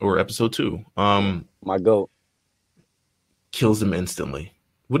 1 or episode 2. My goat. Kills him instantly.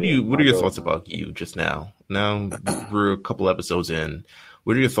 What are your thoughts about Giyu just now? Now we're a couple episodes in.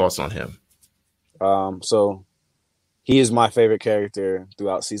 What are your thoughts on him? So he is my favorite character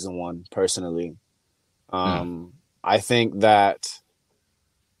throughout season 1, personally. I think that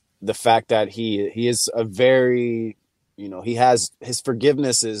the fact that he is a very, he has his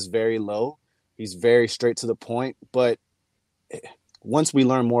forgiveness is very low. He's very straight to the point, but once we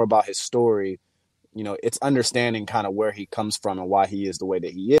learn more about his story, it's understanding kind of where he comes from and why he is the way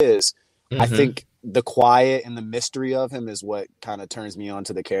that he is. I think the quiet and the mystery of him is what kind of turns me on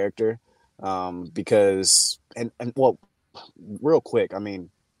to the character. Because well, real quick, I mean,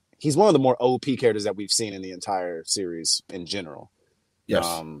 he's one of the more OP characters that we've seen in the entire series in general.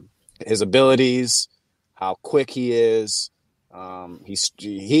 Yes. His abilities, how quick he is,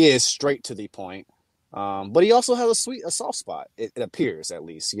 he is straight to the point. But he also has a soft spot. It appears, at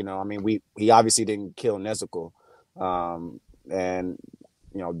least. I mean, he obviously didn't kill Nezuko, and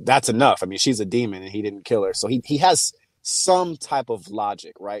that's enough. I mean, she's a demon, and he didn't kill her, so he has some type of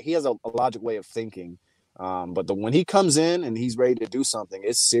logic, right? He has a logic way of thinking. But when he comes in and he's ready to do something,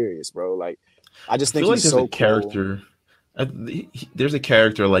 it's serious, bro. Like, I just think he's so cool. Character. There's a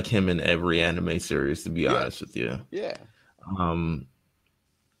character like him in every anime series, to be honest with you. Yeah.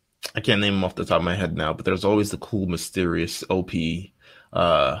 I can't name him off the top of my head now, but there's always the cool, mysterious OP.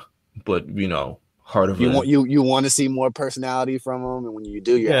 But heart of you want to see more personality from him, and when you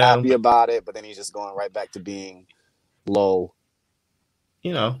do, you're happy about it. But then he's just going right back to being low.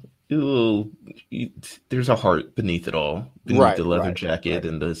 There's a heart beneath it all, beneath the leather jacket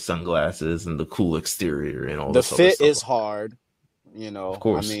and the sunglasses and the cool exterior and all. The fit is hard. Of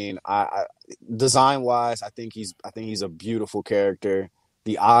course. I mean, I design wise, I think he's a beautiful character.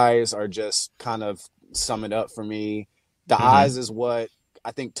 The eyes are just kind of sum it up for me. The eyes is what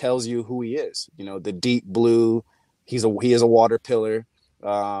I think tells you who he is. The deep blue. He is a water pillar.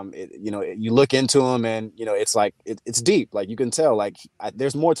 You look into him and it's like it's deep. Like you can tell. Like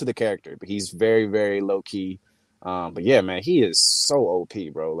there's more to the character, but he's very, very low key. But yeah, man, he is so OP,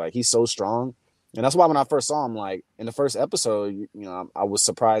 bro. Like he's so strong. And that's why when I first saw him, like in the first episode, I was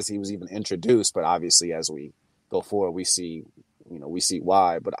surprised he was even introduced. But obviously, as we go forward, we see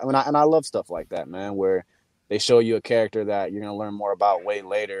why. But I love stuff like that, man, where they show you a character that you're gonna learn more about way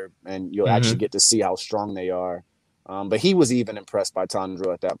later, and you'll actually get to see how strong they are. But he was even impressed by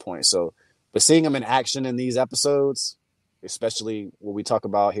Tanjiro at that point. So, but seeing him in action in these episodes, especially what we talk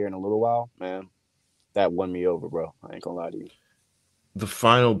about here in a little while, man, that won me over, bro. I ain't gonna lie to you. The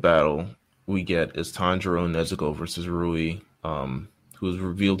final battle we get is Tanjiro and Nezuko versus Rui. who was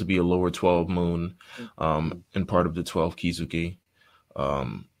revealed to be a lower 12 moon, and part of the 12 Kizuki.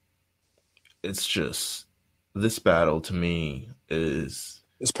 It's just, this battle to me is,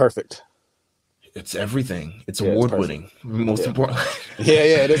 It's perfect. it's everything. It's Yeah, it's award winning. Most importantly.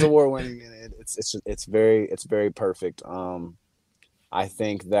 Yeah, it is award winning, and it's very perfect. I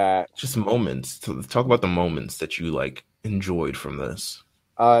think that Just moments. To talk about the moments that you like enjoyed from this.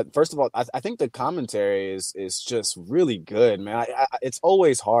 first of all, I think the commentary is just really good, man. It's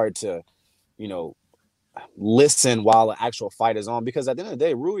always hard to, you know, listen while the actual fight is on, because at the end of the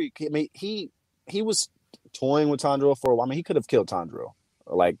day, Rui, I mean, he was toying with Tanjiro for a while. I mean, he could have killed Tanjiro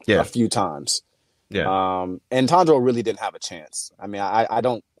like a few times. Yeah. And Tanjiro really didn't have a chance. I mean,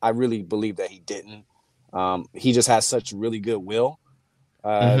 I really believe that he didn't. He just has such really good will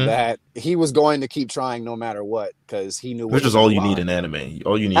that he was going to keep trying no matter what, because he knew. Which is all you need in anime.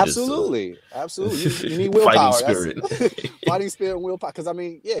 All you need absolutely. You need willpower. Fighting spirit. Fighting spirit and willpower. Because I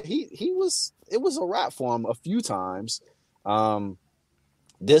mean, yeah, it was a wrap for him a few times.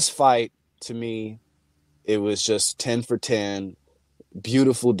 This fight, to me, it was just 10 for 10,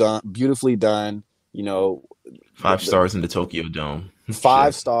 beautifully done. You know, 5 stars in the Tokyo Dome.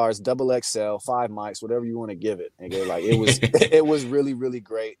 5 stars, double XL, 5 mics, whatever you want to give it. And like, it was, it was really, really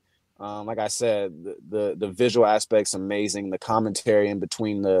great. Like I said, the visual aspects amazing. The commentary in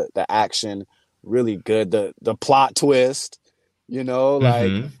between the action, really good. The plot twist, you know,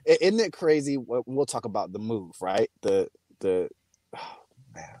 like, isn't it crazy? We'll talk about the move, right? Oh,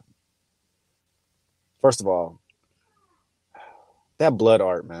 man. First of all, that blood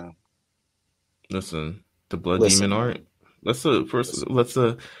art, man. Listen, the blood demon art. Let's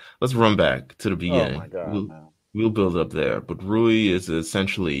run back to the beginning. Oh my God, man. We'll build up there. But Rui is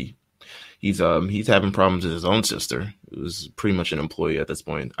essentially, he's having problems with his own sister. It was pretty much an employee at this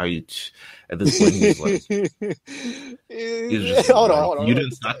point. At this point he's like, he's just hold on. You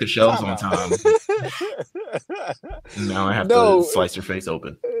didn't stock the shelves on time. Now I have to slice your face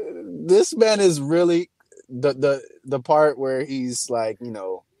open. This man is really the part where he's like, you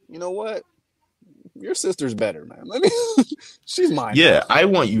know what? Your sister's better, man. She's mine. Yeah, now. I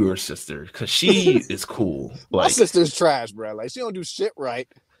want your sister because she is cool. Like, my sister's trash, bro. Like, she don't do shit right.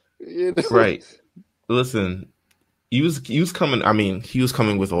 You know? Right. Listen, he was coming. I mean, he was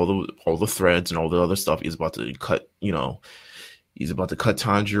coming with all the threads and all the other stuff. He's about to cut. He's about to cut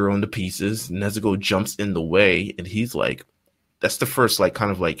Tanjiro into pieces. Nezuko jumps in the way, and he's like, that's the first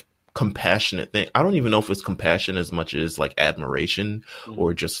kind of compassionate thing. I don't even know if it's compassion as much as admiration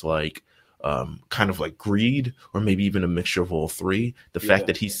or just kind of greed, or maybe even a mixture of all three. The fact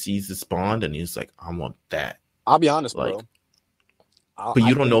that he sees this bond and he's like, I want that. I'll be honest, bro. But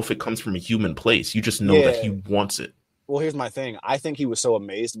you don't know if it comes from a human place. You just know that he wants it. Well, here's my thing. I think he was so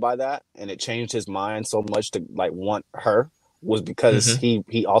amazed by that, and it changed his mind so much to want her, was because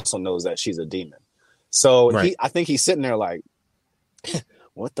he also knows that she's a demon. So I think he's sitting there like,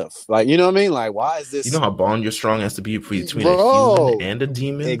 what the you know what I mean? Like, why is this? You know how bond you're strong has to be between a human and a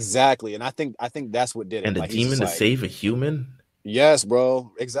demon? Exactly. And I think that's what did it. And a demon to save a human? Yes,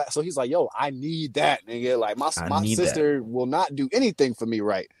 bro. Exactly. So he's like, yo, I need that, nigga. Like, my sister will not do anything for me,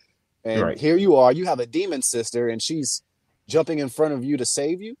 right? And here you are. You have a demon sister, and she's jumping in front of you to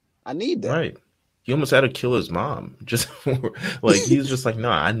save you. I need that. Right. He almost had to kill his mom. Just he's just like, no,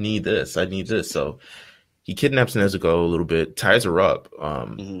 I need this. I need this. So he kidnaps Nezuko a little bit, ties her up,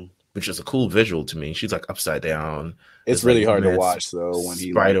 which is a cool visual to me. She's upside down. It's really hard to watch though when he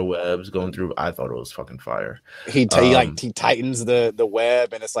spider webs going through. I thought it was fucking fire. He tightens the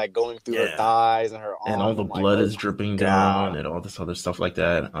web, and it's going through her thighs and her arms, and all the blood is dripping down, and all this other stuff like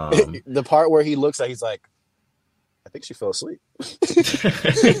that. The part where he looks he's like, I think she fell asleep. that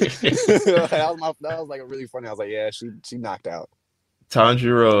was really funny. I was like, yeah, she knocked out.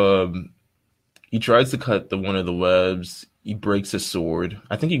 Tanjiro, he tries to cut one of the webs. He breaks his sword.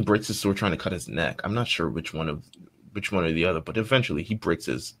 I think he breaks his sword trying to cut his neck. I'm not sure which one or the other, but eventually he breaks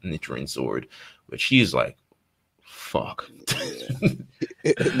his Nichiren sword, which he's like, fuck.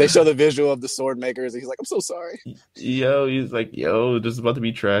 They show the visual of the sword makers, and he's like, I'm so sorry. He's like, this is about to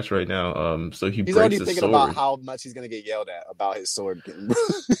be trash right now. So he's breaks already his thinking sword. about how much he's gonna get yelled at about his sword getting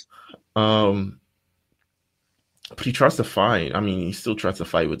But he tries to fight. I mean, he still tries to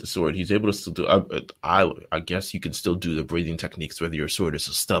fight with the sword. He's able to still do. I guess you can still do the breathing techniques whether your sword is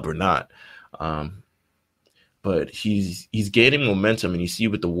a stub or not. But he's gaining momentum, and you see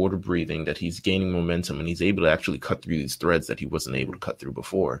with the water breathing that he's gaining momentum, and he's able to actually cut through these threads that he wasn't able to cut through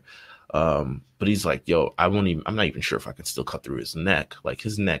before. But he's like, yo, I'm not even sure if I can still cut through his neck.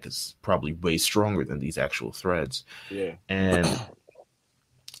 His neck is probably way stronger than these actual threads. Yeah. And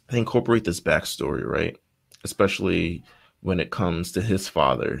they incorporate this backstory, right? Especially when it comes to his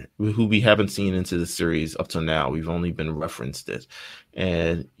father, who we haven't seen into the series up till now. We've only been referenced it.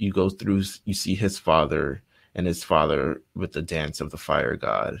 And you go through, you see his father and his father with the dance of the fire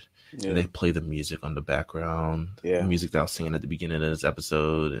god. Yeah. And they play the music on the background, Yeah. the music that I was singing at the beginning of this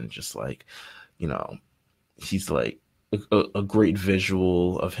episode. And just like, you know, he's like a great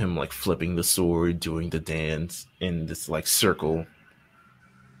visual of him like flipping the sword, doing the dance in this like circle.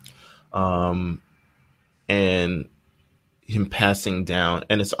 And him passing down,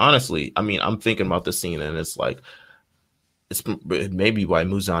 and it's honestly, I mean, I'm thinking about the scene, and it's like, it's maybe why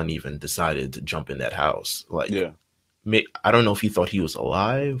Muzan even decided to jump in that house. Like, Yeah. I don't know if he thought he was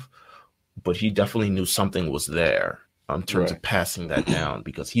alive, but he definitely knew something was there in terms of passing that down,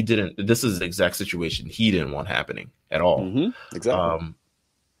 because he didn't. This is the exact situation he didn't want happening at all. Mm-hmm. Exactly.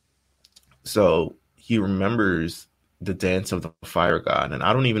 So he remembers the dance of the fire god, and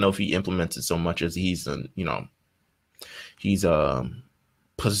I don't even know if he implements it so much as he's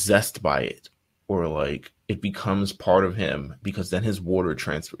possessed by it, or like it becomes part of him, because then his water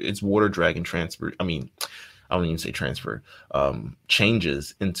dragon transfer. I mean, I don't even say transfer,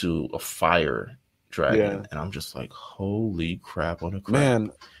 changes into a fire dragon. Yeah. And I'm just like, holy crap on a crap.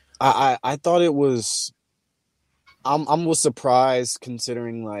 Man, I thought it was. I was surprised,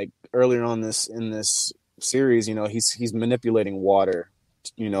 considering like earlier on in this series, you know, he's manipulating water.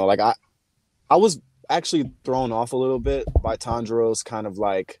 You know, like I was actually thrown off a little bit by Tanjiro's kind of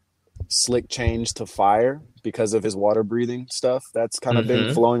like slick change to fire because of his water breathing stuff that's kind of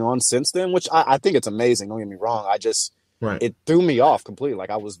been flowing on since then, which I think it's amazing. Don't get me wrong. I just, it threw me off completely. Like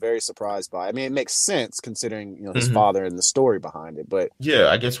I was very surprised by it. I mean, it makes sense considering, you know, his father and the story behind it, but yeah,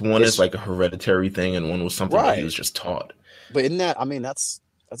 I guess one is like a hereditary thing and one was something that he was just taught. But in that, I mean, that's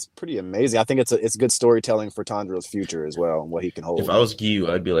pretty amazing. I think it's good storytelling for Tanjiro's future as well, and what he can hold. If I was Gyu,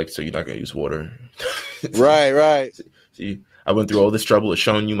 I'd be like, so you're not gonna use water. Right. See, I went through all this trouble of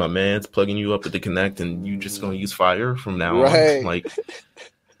showing you my man's, plugging you up at the Connect, and you just gonna use fire from now on. Like,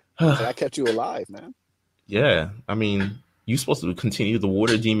 I kept you alive, man. Yeah, I mean, you're supposed to continue the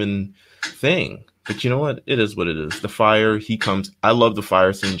water demon thing, but you know what? It is what it is. The fire, he comes. I love the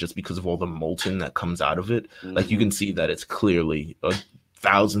fire scene just because of all the molten that comes out of it. Like you can see that it's clearly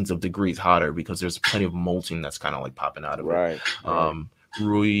thousands of degrees hotter because there's plenty of molten that's kind of like popping out of it.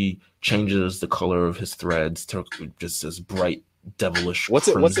 Rui changes the color of his threads to just this bright devilish. What's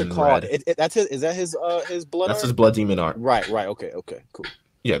it called? That's his. Is that his blood? That's art? His blood demon art. Right. Okay. Cool.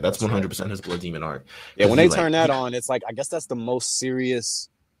 Yeah, that's 100% his blood demon art. Yeah, when they turn that on, it's like, I guess that's the most serious.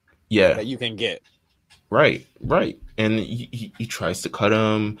 That you can get. Right. And he tries to cut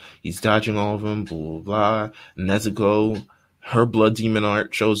him. He's dodging all of them. Blah blah blah. Nezuko, her blood demon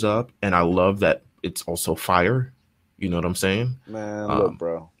art shows up, and I love that it's also fire. You know what I'm saying? Man, look,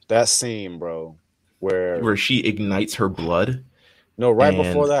 bro, that scene, bro, where she ignites her blood. No,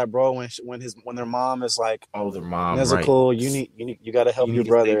 before that, bro, when their mom is like, oh, their mom, Nezuko, right. you got to help your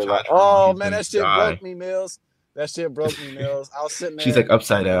brother. Like, oh man, that shit broke me, Mills. I was sitting there. She's like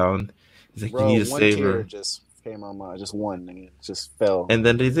upside down. He's like, bro, you need to save her. Just came on my, just one, and it just fell. And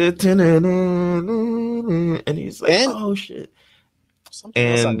then they did, and he's like, oh shit. Something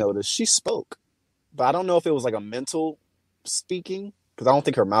else I noticed, she spoke, but I don't know if it was like a mental speaking, because I don't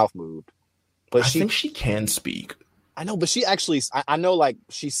think her mouth moved. But I think she can speak. I know, but she actually, I know, like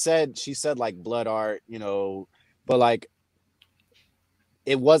she said like blood art, you know, but like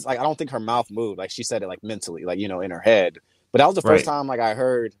it was like, I don't think her mouth moved. Like she said it like mentally, like, you know, in her head. But that was the first time like I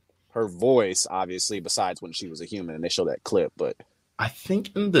heard her voice, obviously, besides when she was a human and they show that clip. But I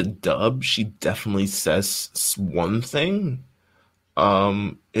think in the dub, she definitely says one thing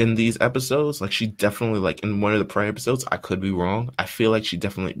in these episodes. Like she definitely, like in one of the prior episodes, I could be wrong. I feel like she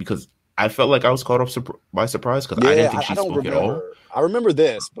definitely, because I felt like I was caught up by surprise because I didn't think she spoke at all. I remember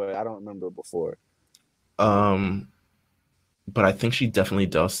this, but I don't remember before. But I think she definitely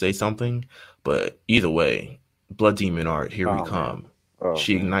does say something. But either way, blood demon art, here we come.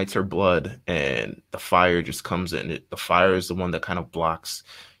 She ignites her blood, and the fire just comes in. The fire is the one that kind of blocks,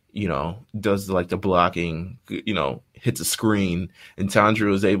 you know, does like the blocking, you know, hits a screen, and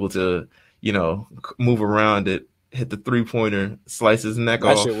Tanjiro is able to, you know, move around it, hit the 3-pointer, slice his neck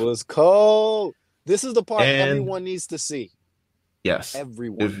off. That shit was cold. This is the part everyone needs to see. Yes.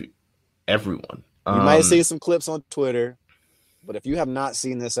 Everyone. You might have seen some clips on Twitter, but if you have not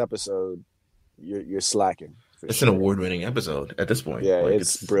seen this episode, you're slacking. It's an award-winning episode at this point. Yeah, like,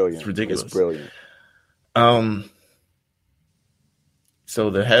 it's brilliant. It's ridiculous. It's brilliant. So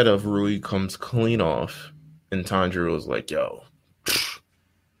the head of Rui comes clean off, and Tanjiro is like, yo,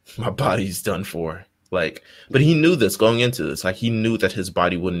 my body's done for. Like, but he knew this going into this. Like, he knew that his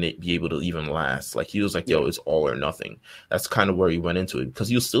body wouldn't be able to even last. Like, he was like, "Yo, it's all or nothing." That's kind of where he went into it because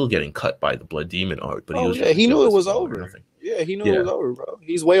he was still getting cut by the Blood Demon art. But he was he knew it was over. Nothing. Yeah, he knew it was over, bro.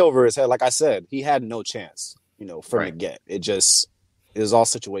 He's way over his head. Like I said, he had no chance. From the get. It was all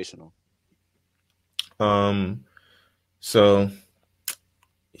situational. So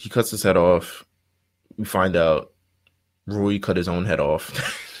he cuts his head off. We find out Rui cut his own head off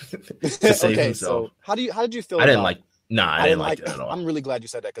to save himself. So how did you feel? I didn't like it at all. I'm really glad you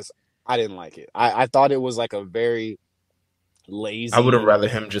said that because I didn't like it. I thought it was like a very lazy. I would have rather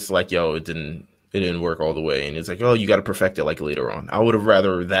him just like, yo, it didn't work all the way, and it's like, oh, you got to perfect it like later on. I would have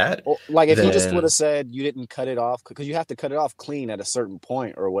rather that. Like if you just would have said you didn't cut it off because you have to cut it off clean at a certain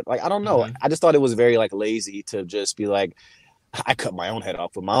point or what. Like I don't know. Mm-hmm. I just thought it was very like lazy to just be like, I cut my own head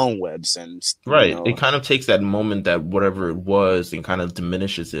off with my own webs and right. It kind of takes that moment that whatever it was and kind of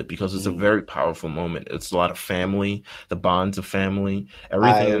diminishes it because it's a very powerful moment. It's a lot of family, the bonds of family,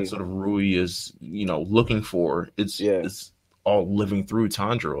 everything that sort of Rui is looking for. It's all living through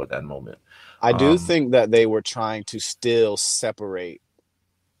Tanjiro at that moment. I do think that they were trying to still separate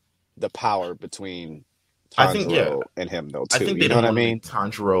the power between Tanjiro and him, though. Too. I think you know what I mean?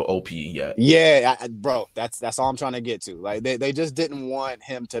 Tanjiro OP yet? Yeah, bro. That's all I'm trying to get to. Like they just didn't want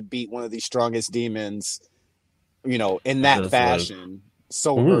him to beat one of the strongest demons, in that fashion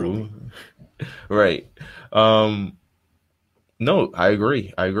so early. Right. No, I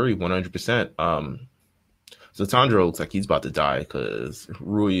agree. 100%. So Tanjiro looks like he's about to die because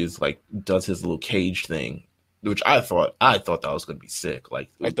Rui is like does his little cage thing, which I thought that was gonna be sick. Like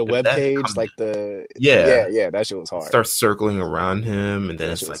the web cage, that shit was hard. Starts circling around him, and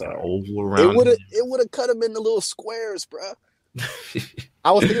then it's like an oval around. It would have cut him into little squares, bro.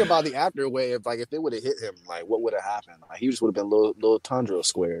 I was thinking about the afterwave, like if they would have hit him, like what would have happened? Like he just would have been little Tanjiro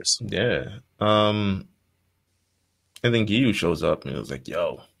squares. Yeah. And then Giyu shows up and it was like,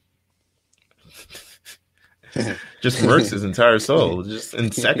 yo. Just murks his entire soul just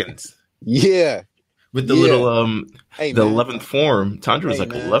in seconds. Yeah. With the little 11th form. Tanjiro's like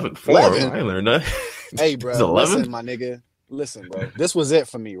 11th form. 11? I learned that. Hey, bro. Listen, my nigga. Listen, bro. This was it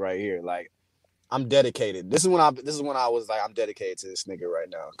for me right here. Like, I'm dedicated. This is when I was like, I'm dedicated to this nigga right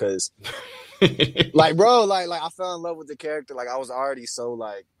now. Cause like, bro, like I fell in love with the character. Like I was already so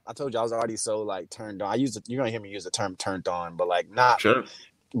like, I told you I was already so like turned on. You're gonna hear me use the term turned on, but like not sure.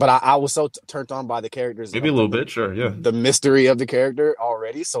 But I was so turned on by the characters. Maybe a little bit, sure, yeah. The mystery of the character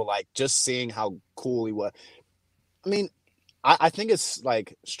already. So, like, just seeing how cool he was. I mean, I think it's,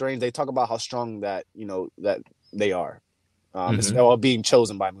 like, strange. They talk about how strong that, that they are. Being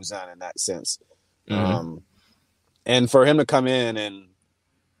chosen by Muzan in that sense. Mm-hmm. And for him to come in and,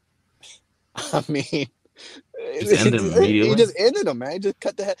 I mean... He just ended him, man. He just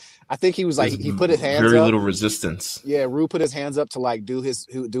cut the head. I think he was like he put his hands up. Very little resistance. Yeah, Rue put his hands up to like do his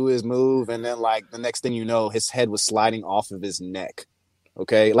move, and then like the next thing you know, his head was sliding off of his neck.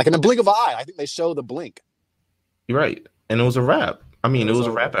 Okay, like in the blink of an eye. I think they showed the blink. You're right, and it was a wrap. I mean, it was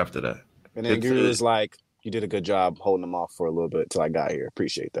a wrap after that. And then Guru was like, "You did a good job holding him off for a little bit till I got here.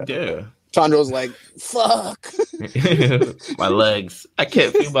 Appreciate that." Yeah. Tanjiro's like, fuck. My legs. I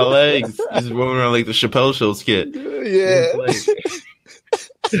can't feel my legs. He's rolling around like the Chappelle Show skit. Yeah.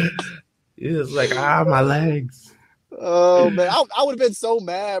 It's like, my legs. Oh, man. I would have been so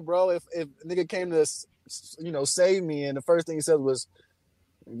mad, bro, if nigga came to, save me, and the first thing he said was,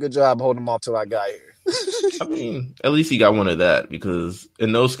 good job holding him off till I got here. I mean, at least he got one of that, because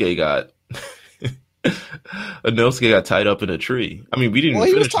Inosuke got tied up in a tree. I mean, we didn't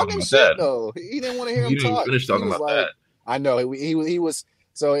finish talking about that. Though. He didn't want to hear him talk. Finish talking about that. I know. He was...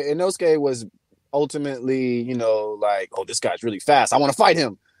 So Inosuke was ultimately, like, oh, this guy's really fast. I want to fight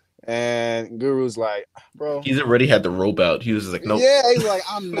him. And Guru's like, bro. He's already had the rope out. He was like, nope. Yeah, he's like,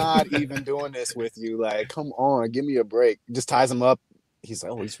 I'm not even doing this with you. Like, come on, give me a break. Just ties him up. He's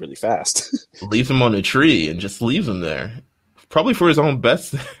like, oh, he's really fast. Leaves him on a tree and just leaves him there. Probably for his own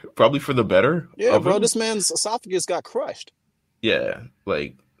best. Probably for the better. Yeah, bro, this man's esophagus got crushed. Yeah,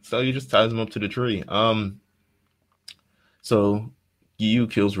 like, so he just ties him up to the tree. So Giyu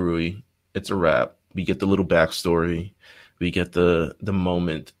kills Rui. It's a wrap. We get the little backstory. We get the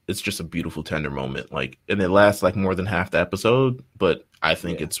moment. It's just a beautiful, tender moment. Like, and it lasts like more than half the episode, but I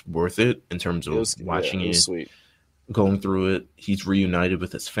think it's worth it in terms of watching it. Sweet. Going through it. He's reunited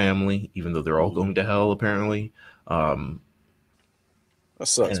with his family, even though they're all going to hell, apparently. That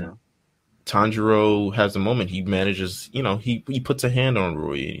sucks, man. Tanjiro has a moment. He manages, he puts a hand on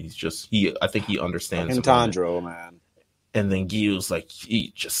Rui. I think he understands. And Tanjiro, man. And then Giyu's like,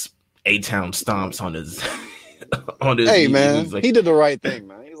 he just A-Town stomps on on his. Hey, He man, was like, he did the right thing,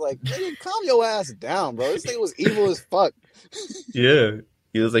 man. He's like, nigga, calm your ass down, bro. This thing was evil as fuck. yeah.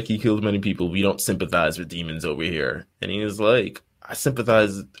 He was like, he kills many people. We don't sympathize with demons over here. And he was like, I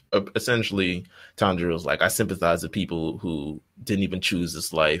sympathize. Essentially, Tanjiro was like, I sympathize with people who didn't even choose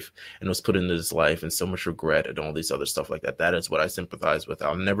this life and was put into this life and so much regret and all these other stuff like that. That is what I sympathize with.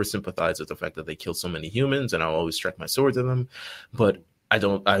 I'll never sympathize with the fact that they killed so many humans, and I'll always strike my sword to them. But I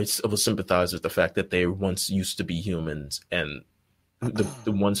will sympathize with the fact that they once used to be humans, and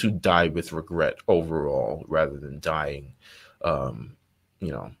the ones who died with regret overall rather than dying, um,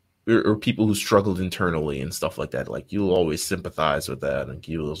 you know, or people who struggled internally and stuff like that. Like, you'll always sympathize with that. And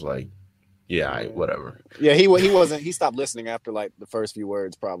he was like, yeah, whatever. Yeah, he wasn't. He stopped listening after like the first few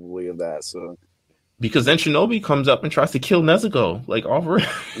words, probably, of that. So Because then Shinobi comes up and tries to kill Nezuko, like, over.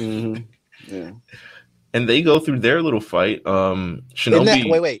 yeah. And they go through their little fight.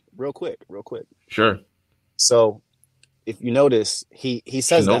 Shinobi. Wait, real quick. Sure. So if you notice, he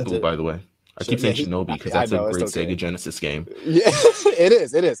says Shinobu, that by the way. I keep saying Shinobi because that's a great Sega Genesis game. Yeah,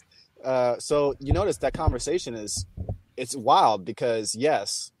 it is. So you notice that conversation it's wild because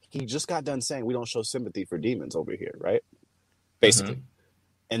yes, he just got done saying we don't show sympathy for demons over here, right? Basically.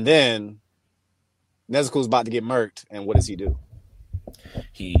 And then Nezuko's about to get murked, and what does he do?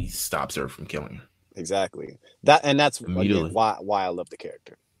 He stops her from killing her. Exactly. That's again, why I love the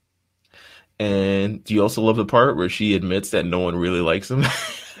character. And do you also love the part where she admits that no one really likes him?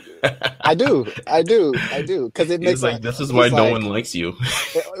 I do. Because it makes like, this is why no one likes you.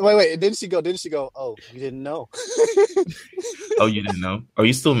 Wait. Didn't she go, oh, you didn't know? Oh, you didn't know? Are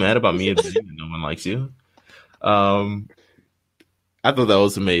you still mad about me admitting that no one likes you? I thought that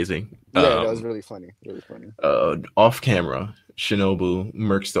was amazing. Yeah, that was really funny. Off camera, Shinobu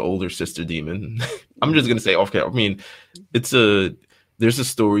murks the older sister demon. I'm just gonna say off camera. I mean, there's a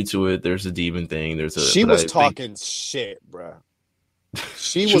story to it. There's a demon thing. She was talking shit, bro.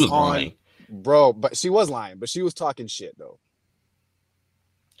 She was lying, bro. But she was lying. But she was talking shit though.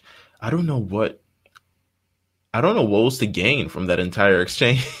 I don't know what was to gain from that entire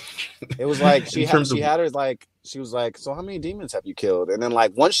exchange. It was like she had her like. She was like, so how many demons have you killed? And then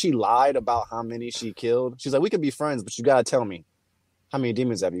like once she lied about how many she killed, she's like, we could be friends, but you gotta tell me how many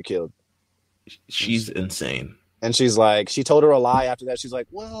demons have you killed? She's insane. And she's like, she told her a lie after that. She's like,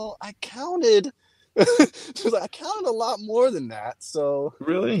 well, I counted. She's like, I counted a lot more than that. So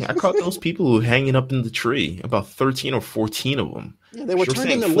really, I caught those people who were hanging up in the tree. About 13 or 14 of them. Yeah, they were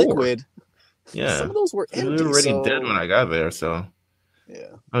turned into liquid. Yeah, some of those were empty. They were already dead when I got there. So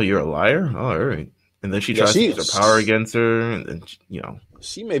yeah. Oh, you're a liar. Oh, all right. And then she tries to use her power against her, and then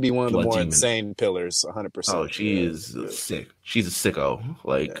she may be one of the more insane pillars. 100%. Oh, she is sick. She's a sicko.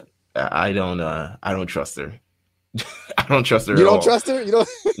 Like I don't trust her. I don't trust her. You don't trust her? You don't?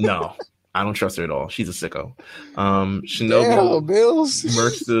 No, I don't trust her at all. She's a sicko. Shinobu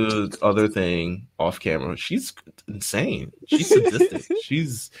murks the other thing off camera. She's insane. She's sadistic.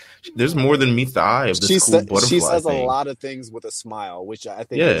 There's more than meets the eye of this cool butterfly. She says thing. A lot of things with a smile, which I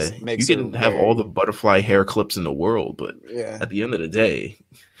think makes you can have all the butterfly hair clips in the world, but yeah. At the end of the day,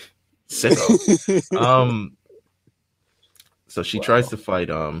 sicko. So she tries to fight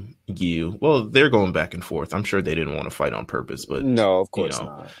Gyu. Well, they're going back and forth. I'm sure they didn't want to fight on purpose, but no, of course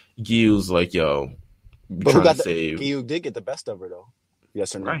not. Gyu's like, yo, but who got Gyu did get the best of her though.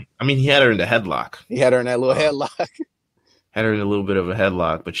 Yes or no? Right. I mean, he had her in the headlock. He had her in that little headlock. Had her in a little bit of a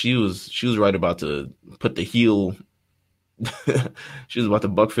headlock, but she was right about to put the heel. She was about to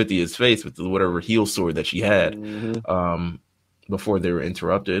buck 50 his face with whatever heel sword that she had. Before they were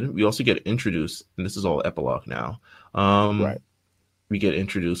interrupted. We also get introduced, and this is all epilogue now. Right. We get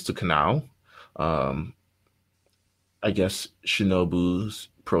introduced to Kanao. I guess Shinobu's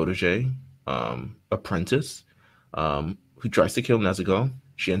protege, apprentice, who tries to kill Nezuko.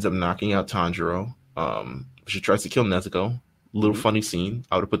 She ends up knocking out Tanjiro. She tries to kill Nezuko. Little funny scene.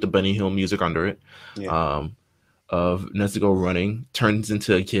 I would have put the Benny Hill music under it. Yeah. Of Nezuko running, turns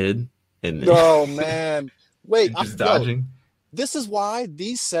into a kid. And oh, man. Wait. Just dodging. This is why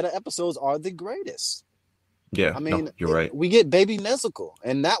these set of episodes are the greatest. Yeah, I mean, you're right. We get baby Nezuko,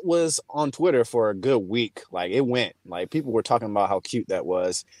 and that was on Twitter for a good week. Like, it went. Like, people were talking about how cute that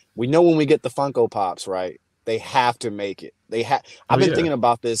was. We know when we get the Funko Pops, right? They have to make it. I've been thinking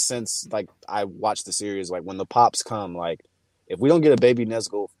about this since, like, I watched the series. Like, when the Pops come, like, if we don't get a baby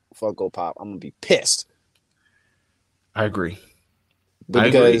Nezuko Funko Pop, I'm going to be pissed. I agree.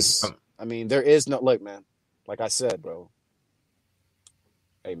 Because, I mean, there is no... Look, man, like I said, bro.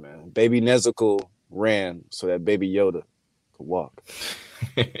 Hey, man, baby Nezuko ran so that baby Yoda could walk.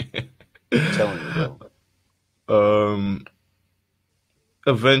 I'm telling you, bro.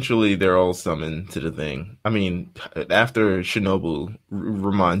 Eventually, they're all summoned to the thing. I mean, after Shinobu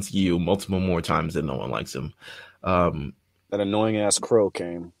reminds you multiple more times that no one likes him, um, That annoying ass crow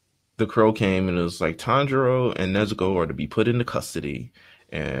came. the crow came and it was like Tanjiro and Nezuko are to be put into custody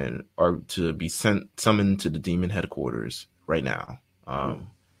and are to be summoned to the demon headquarters right now.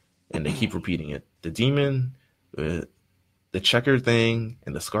 And they keep repeating it. The demon, the checker thing,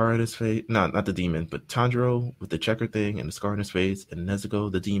 and the scar on his face. Not the demon, but Tanjiro with the checker thing and the scar on his face, and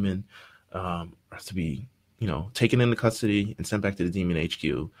Nezuko, the demon, are to be, taken into custody and sent back to the demon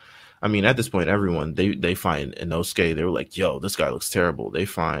HQ. I mean, at this point, everyone they find Inosuke. They were like, "Yo, this guy looks terrible." They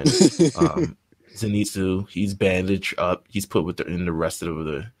find Zenitsu. He's bandaged up. He's put with the rest of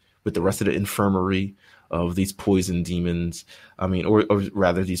the infirmary of these poison demons. I mean, or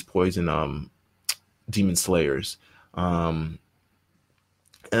rather, these poison demon slayers. And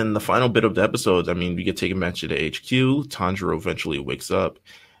the final bit of the episode, I mean, we get taken back to the HQ. Tanjiro eventually wakes up,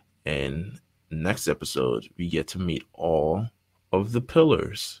 and next episode we get to meet all of the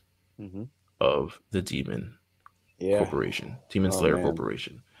pillars of the Demon Corporation, Demon Slayer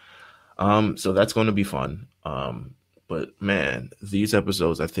Corporation. So that's going to be fun. But man, these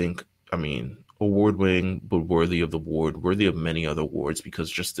episodes, I think, I mean, award-winning, but worthy of the award, worthy of many other awards,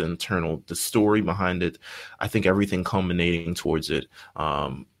 because just the story behind it, I think everything culminating towards it,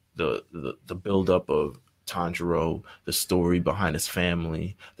 the build-up of Tanjiro, the story behind his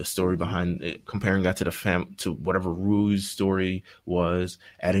family, the story behind it, comparing that to whatever Rue's story was,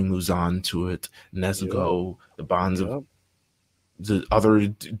 adding Muzan to it, Nezuko, the bonds of the other,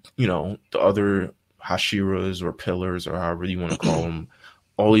 the other Hashiras or pillars or however you want to call them,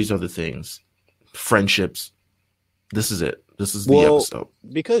 all these other things, friendships. This is it. This is the episode.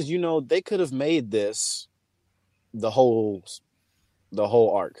 Because they could have made this the whole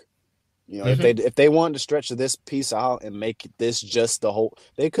arc. If they wanted to stretch this piece out and make this just the whole,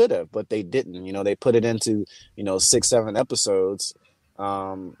 they could have, but they didn't. They put it into 6-7 episodes,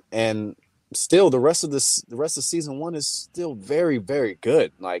 and still the rest of season 1 is still very, very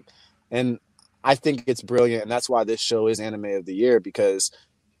good. And I think it's brilliant, and that's why this show is anime of the year, because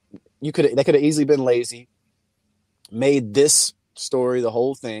they could have easily been lazy, made this story the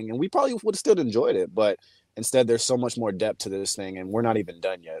whole thing, and we probably would have still enjoyed it, but instead there's so much more depth to this thing, and we're not even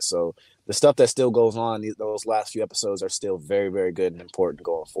done yet. So the stuff that still goes on, those last few episodes are still very, very good and important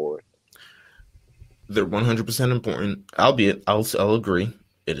going forward. They're 100% important, albeit I'll agree.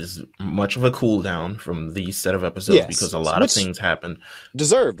 It is much of a cool down from these set of episodes, because a lot of things happen.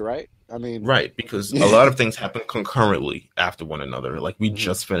 Deserved, right? I mean, right, because a lot of things happen concurrently after one another. Like we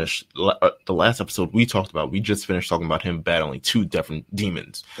just finished the last episode we talked about. We just finished talking about him battling 2 different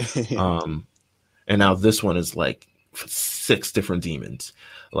demons, and now this one is like 6 different demons,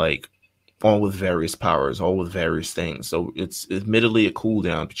 like all with various powers, all with various things. So it's admittedly a cool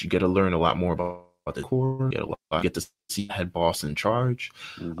down, but you get to learn a lot more about the core. You get to see the head boss in charge.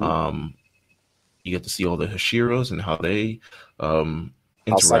 You get to see all the Hashiros and how they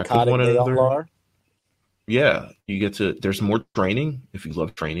interact with one another. Yeah, you get to. There's more training if you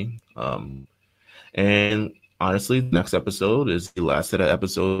love training. And honestly, the next episode is the last set of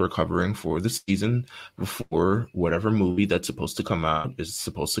episodes we're covering for the season before whatever movie that's supposed to come out is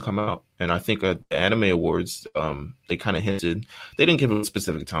supposed to come out. And I think at the Anime Awards, they kind of hinted. They didn't give a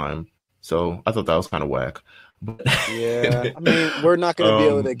specific time, so I thought that was kind of whack. But yeah, I mean, we're not going to be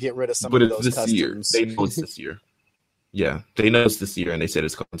able to get rid of some of those this customs. Year. They know it's this year. Yeah, they know it's this year, and they said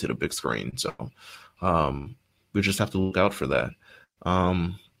it's coming to the big screen. So we just have to look out for that.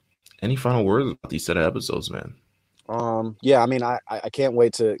 Any final words about these set of episodes, man? Yeah, I mean, I can't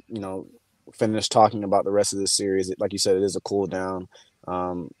wait to finish talking about the rest of this series. Like you said, it is a cool down.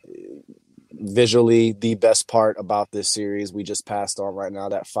 Visually, the best part about this series we just passed on right now,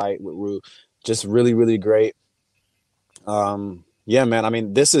 that fight with Rue, just really, really great. Yeah, man. I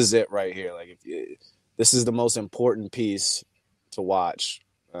mean, this is it right here. Like, this is the most important piece to watch,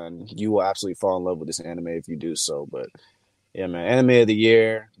 and you will absolutely fall in love with this anime if you do so. But yeah, man, anime of the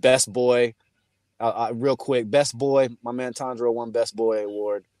year, best boy. Real quick, best boy. My man Tanjiro won best boy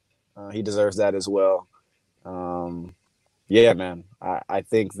award. He deserves that as well. Yeah, man. I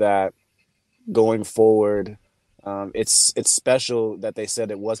think that going forward, it's special that they said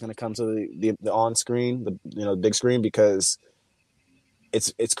it was going to come to the on screen, the big screen, because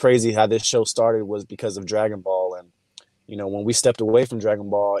it's crazy how this show started was because of Dragon Ball. And when we stepped away from Dragon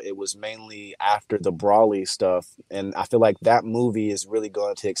Ball, it was mainly after the Broly stuff. And I feel like that movie is really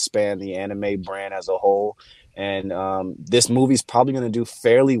going to expand the anime brand as a whole. And this movie's probably going to do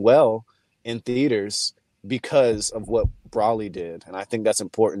fairly well in theaters because of what Broly did. And I think that's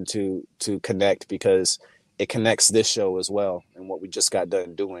important to connect, because it connects this show as well and what we just got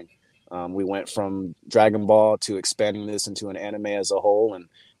done doing. We went from Dragon Ball to expanding this into an anime as a whole, and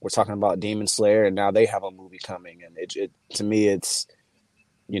we're talking about Demon Slayer, and now they have a movie coming. And it to me, it's,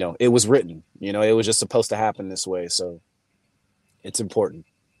 you know, it was written. You know, it was just supposed to happen this way, so it's important.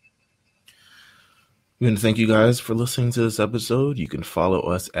 And thank you guys for listening to this episode. You can follow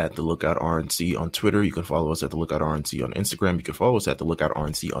us at The Lookout RNC on Twitter. You can follow us at The Lookout RNC on Instagram. You can follow us at The Lookout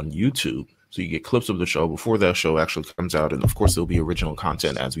RNC on YouTube. So you get clips of the show before that show actually comes out. And of course, there'll be original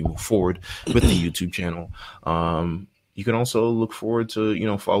content as we move forward with the YouTube channel. You can also look forward to, you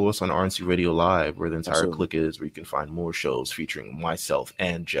know, follow us on RNC Radio Live, where the entire clique is, where you can find more shows featuring myself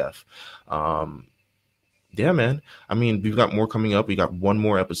and Jeff. Yeah, man. I mean, we've got more coming up. We got one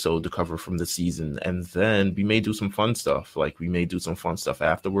more episode to cover from the season, and then we may do some fun stuff. Like, we may do some fun stuff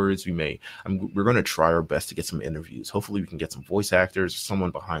afterwards. We're going to try our best to get some interviews. Hopefully we can get some voice actors,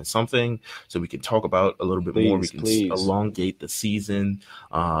 someone behind something, so we can talk about a little bit more. We can elongate the season.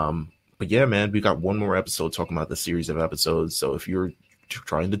 But yeah, man, we got one more episode talking about the series of episodes. So if you're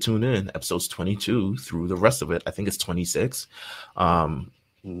trying to tune in, episodes 22 through the rest of it, I think it's 26.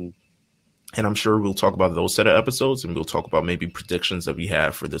 And I'm sure we'll talk about those set of episodes, and we'll talk about maybe predictions that we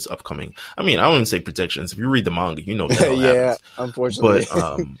have for this upcoming. I mean, I don't even say predictions. If you read the manga, you know that yeah, unfortunately.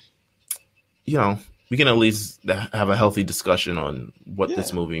 But you know, we can at least have a healthy discussion on what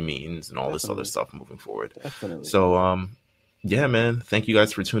this movie means and all this other stuff moving forward. Definitely. So yeah, man. Thank you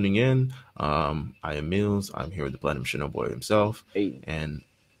guys for tuning in. I am Mills. I'm here with the Platinum Shinoboy himself. Hey. And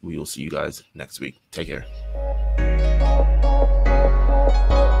we will see you guys next week. Take care.